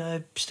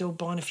 Still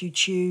buying a few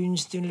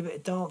tunes, doing a little bit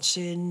of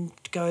dancing,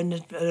 going to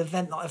an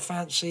event that I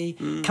fancy.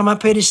 Come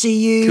up here to see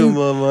you. Come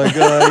on, my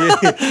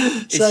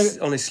guy. So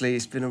honestly,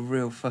 it's been a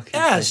real fucking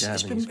yes, pleasure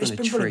it's having you. been a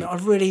treat. brilliant.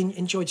 I've really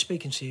enjoyed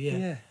speaking to you.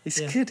 Yeah, it's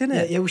good, isn't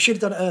it? Yeah, we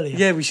should have done it earlier.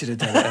 Yeah, we should have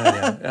done it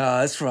earlier.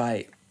 That's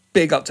right.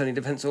 Big up Tony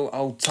the Pencil,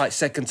 old tight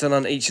second to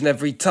none each and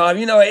every time.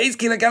 It is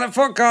Killa Kela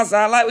podcast.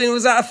 I like when it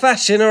was out of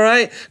fashion, all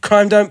right?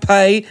 Crime don't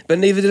pay, but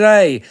neither do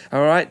they,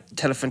 all right?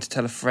 Tell a friend to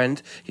tell a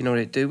friend. You know what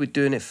it do? We're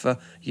doing it for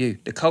you.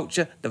 The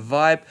culture, the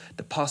vibe,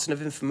 the passing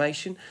of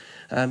information.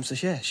 So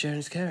yeah, sharing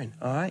is caring,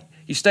 all right?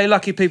 You stay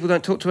lucky, people.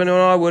 Don't talk to anyone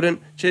I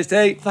wouldn't. Cheers,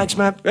 T. Thanks,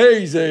 man.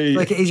 Easy.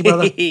 Make it easy,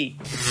 brother. Hey,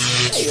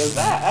 was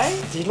that,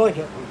 eh? Did you like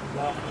it?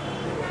 No.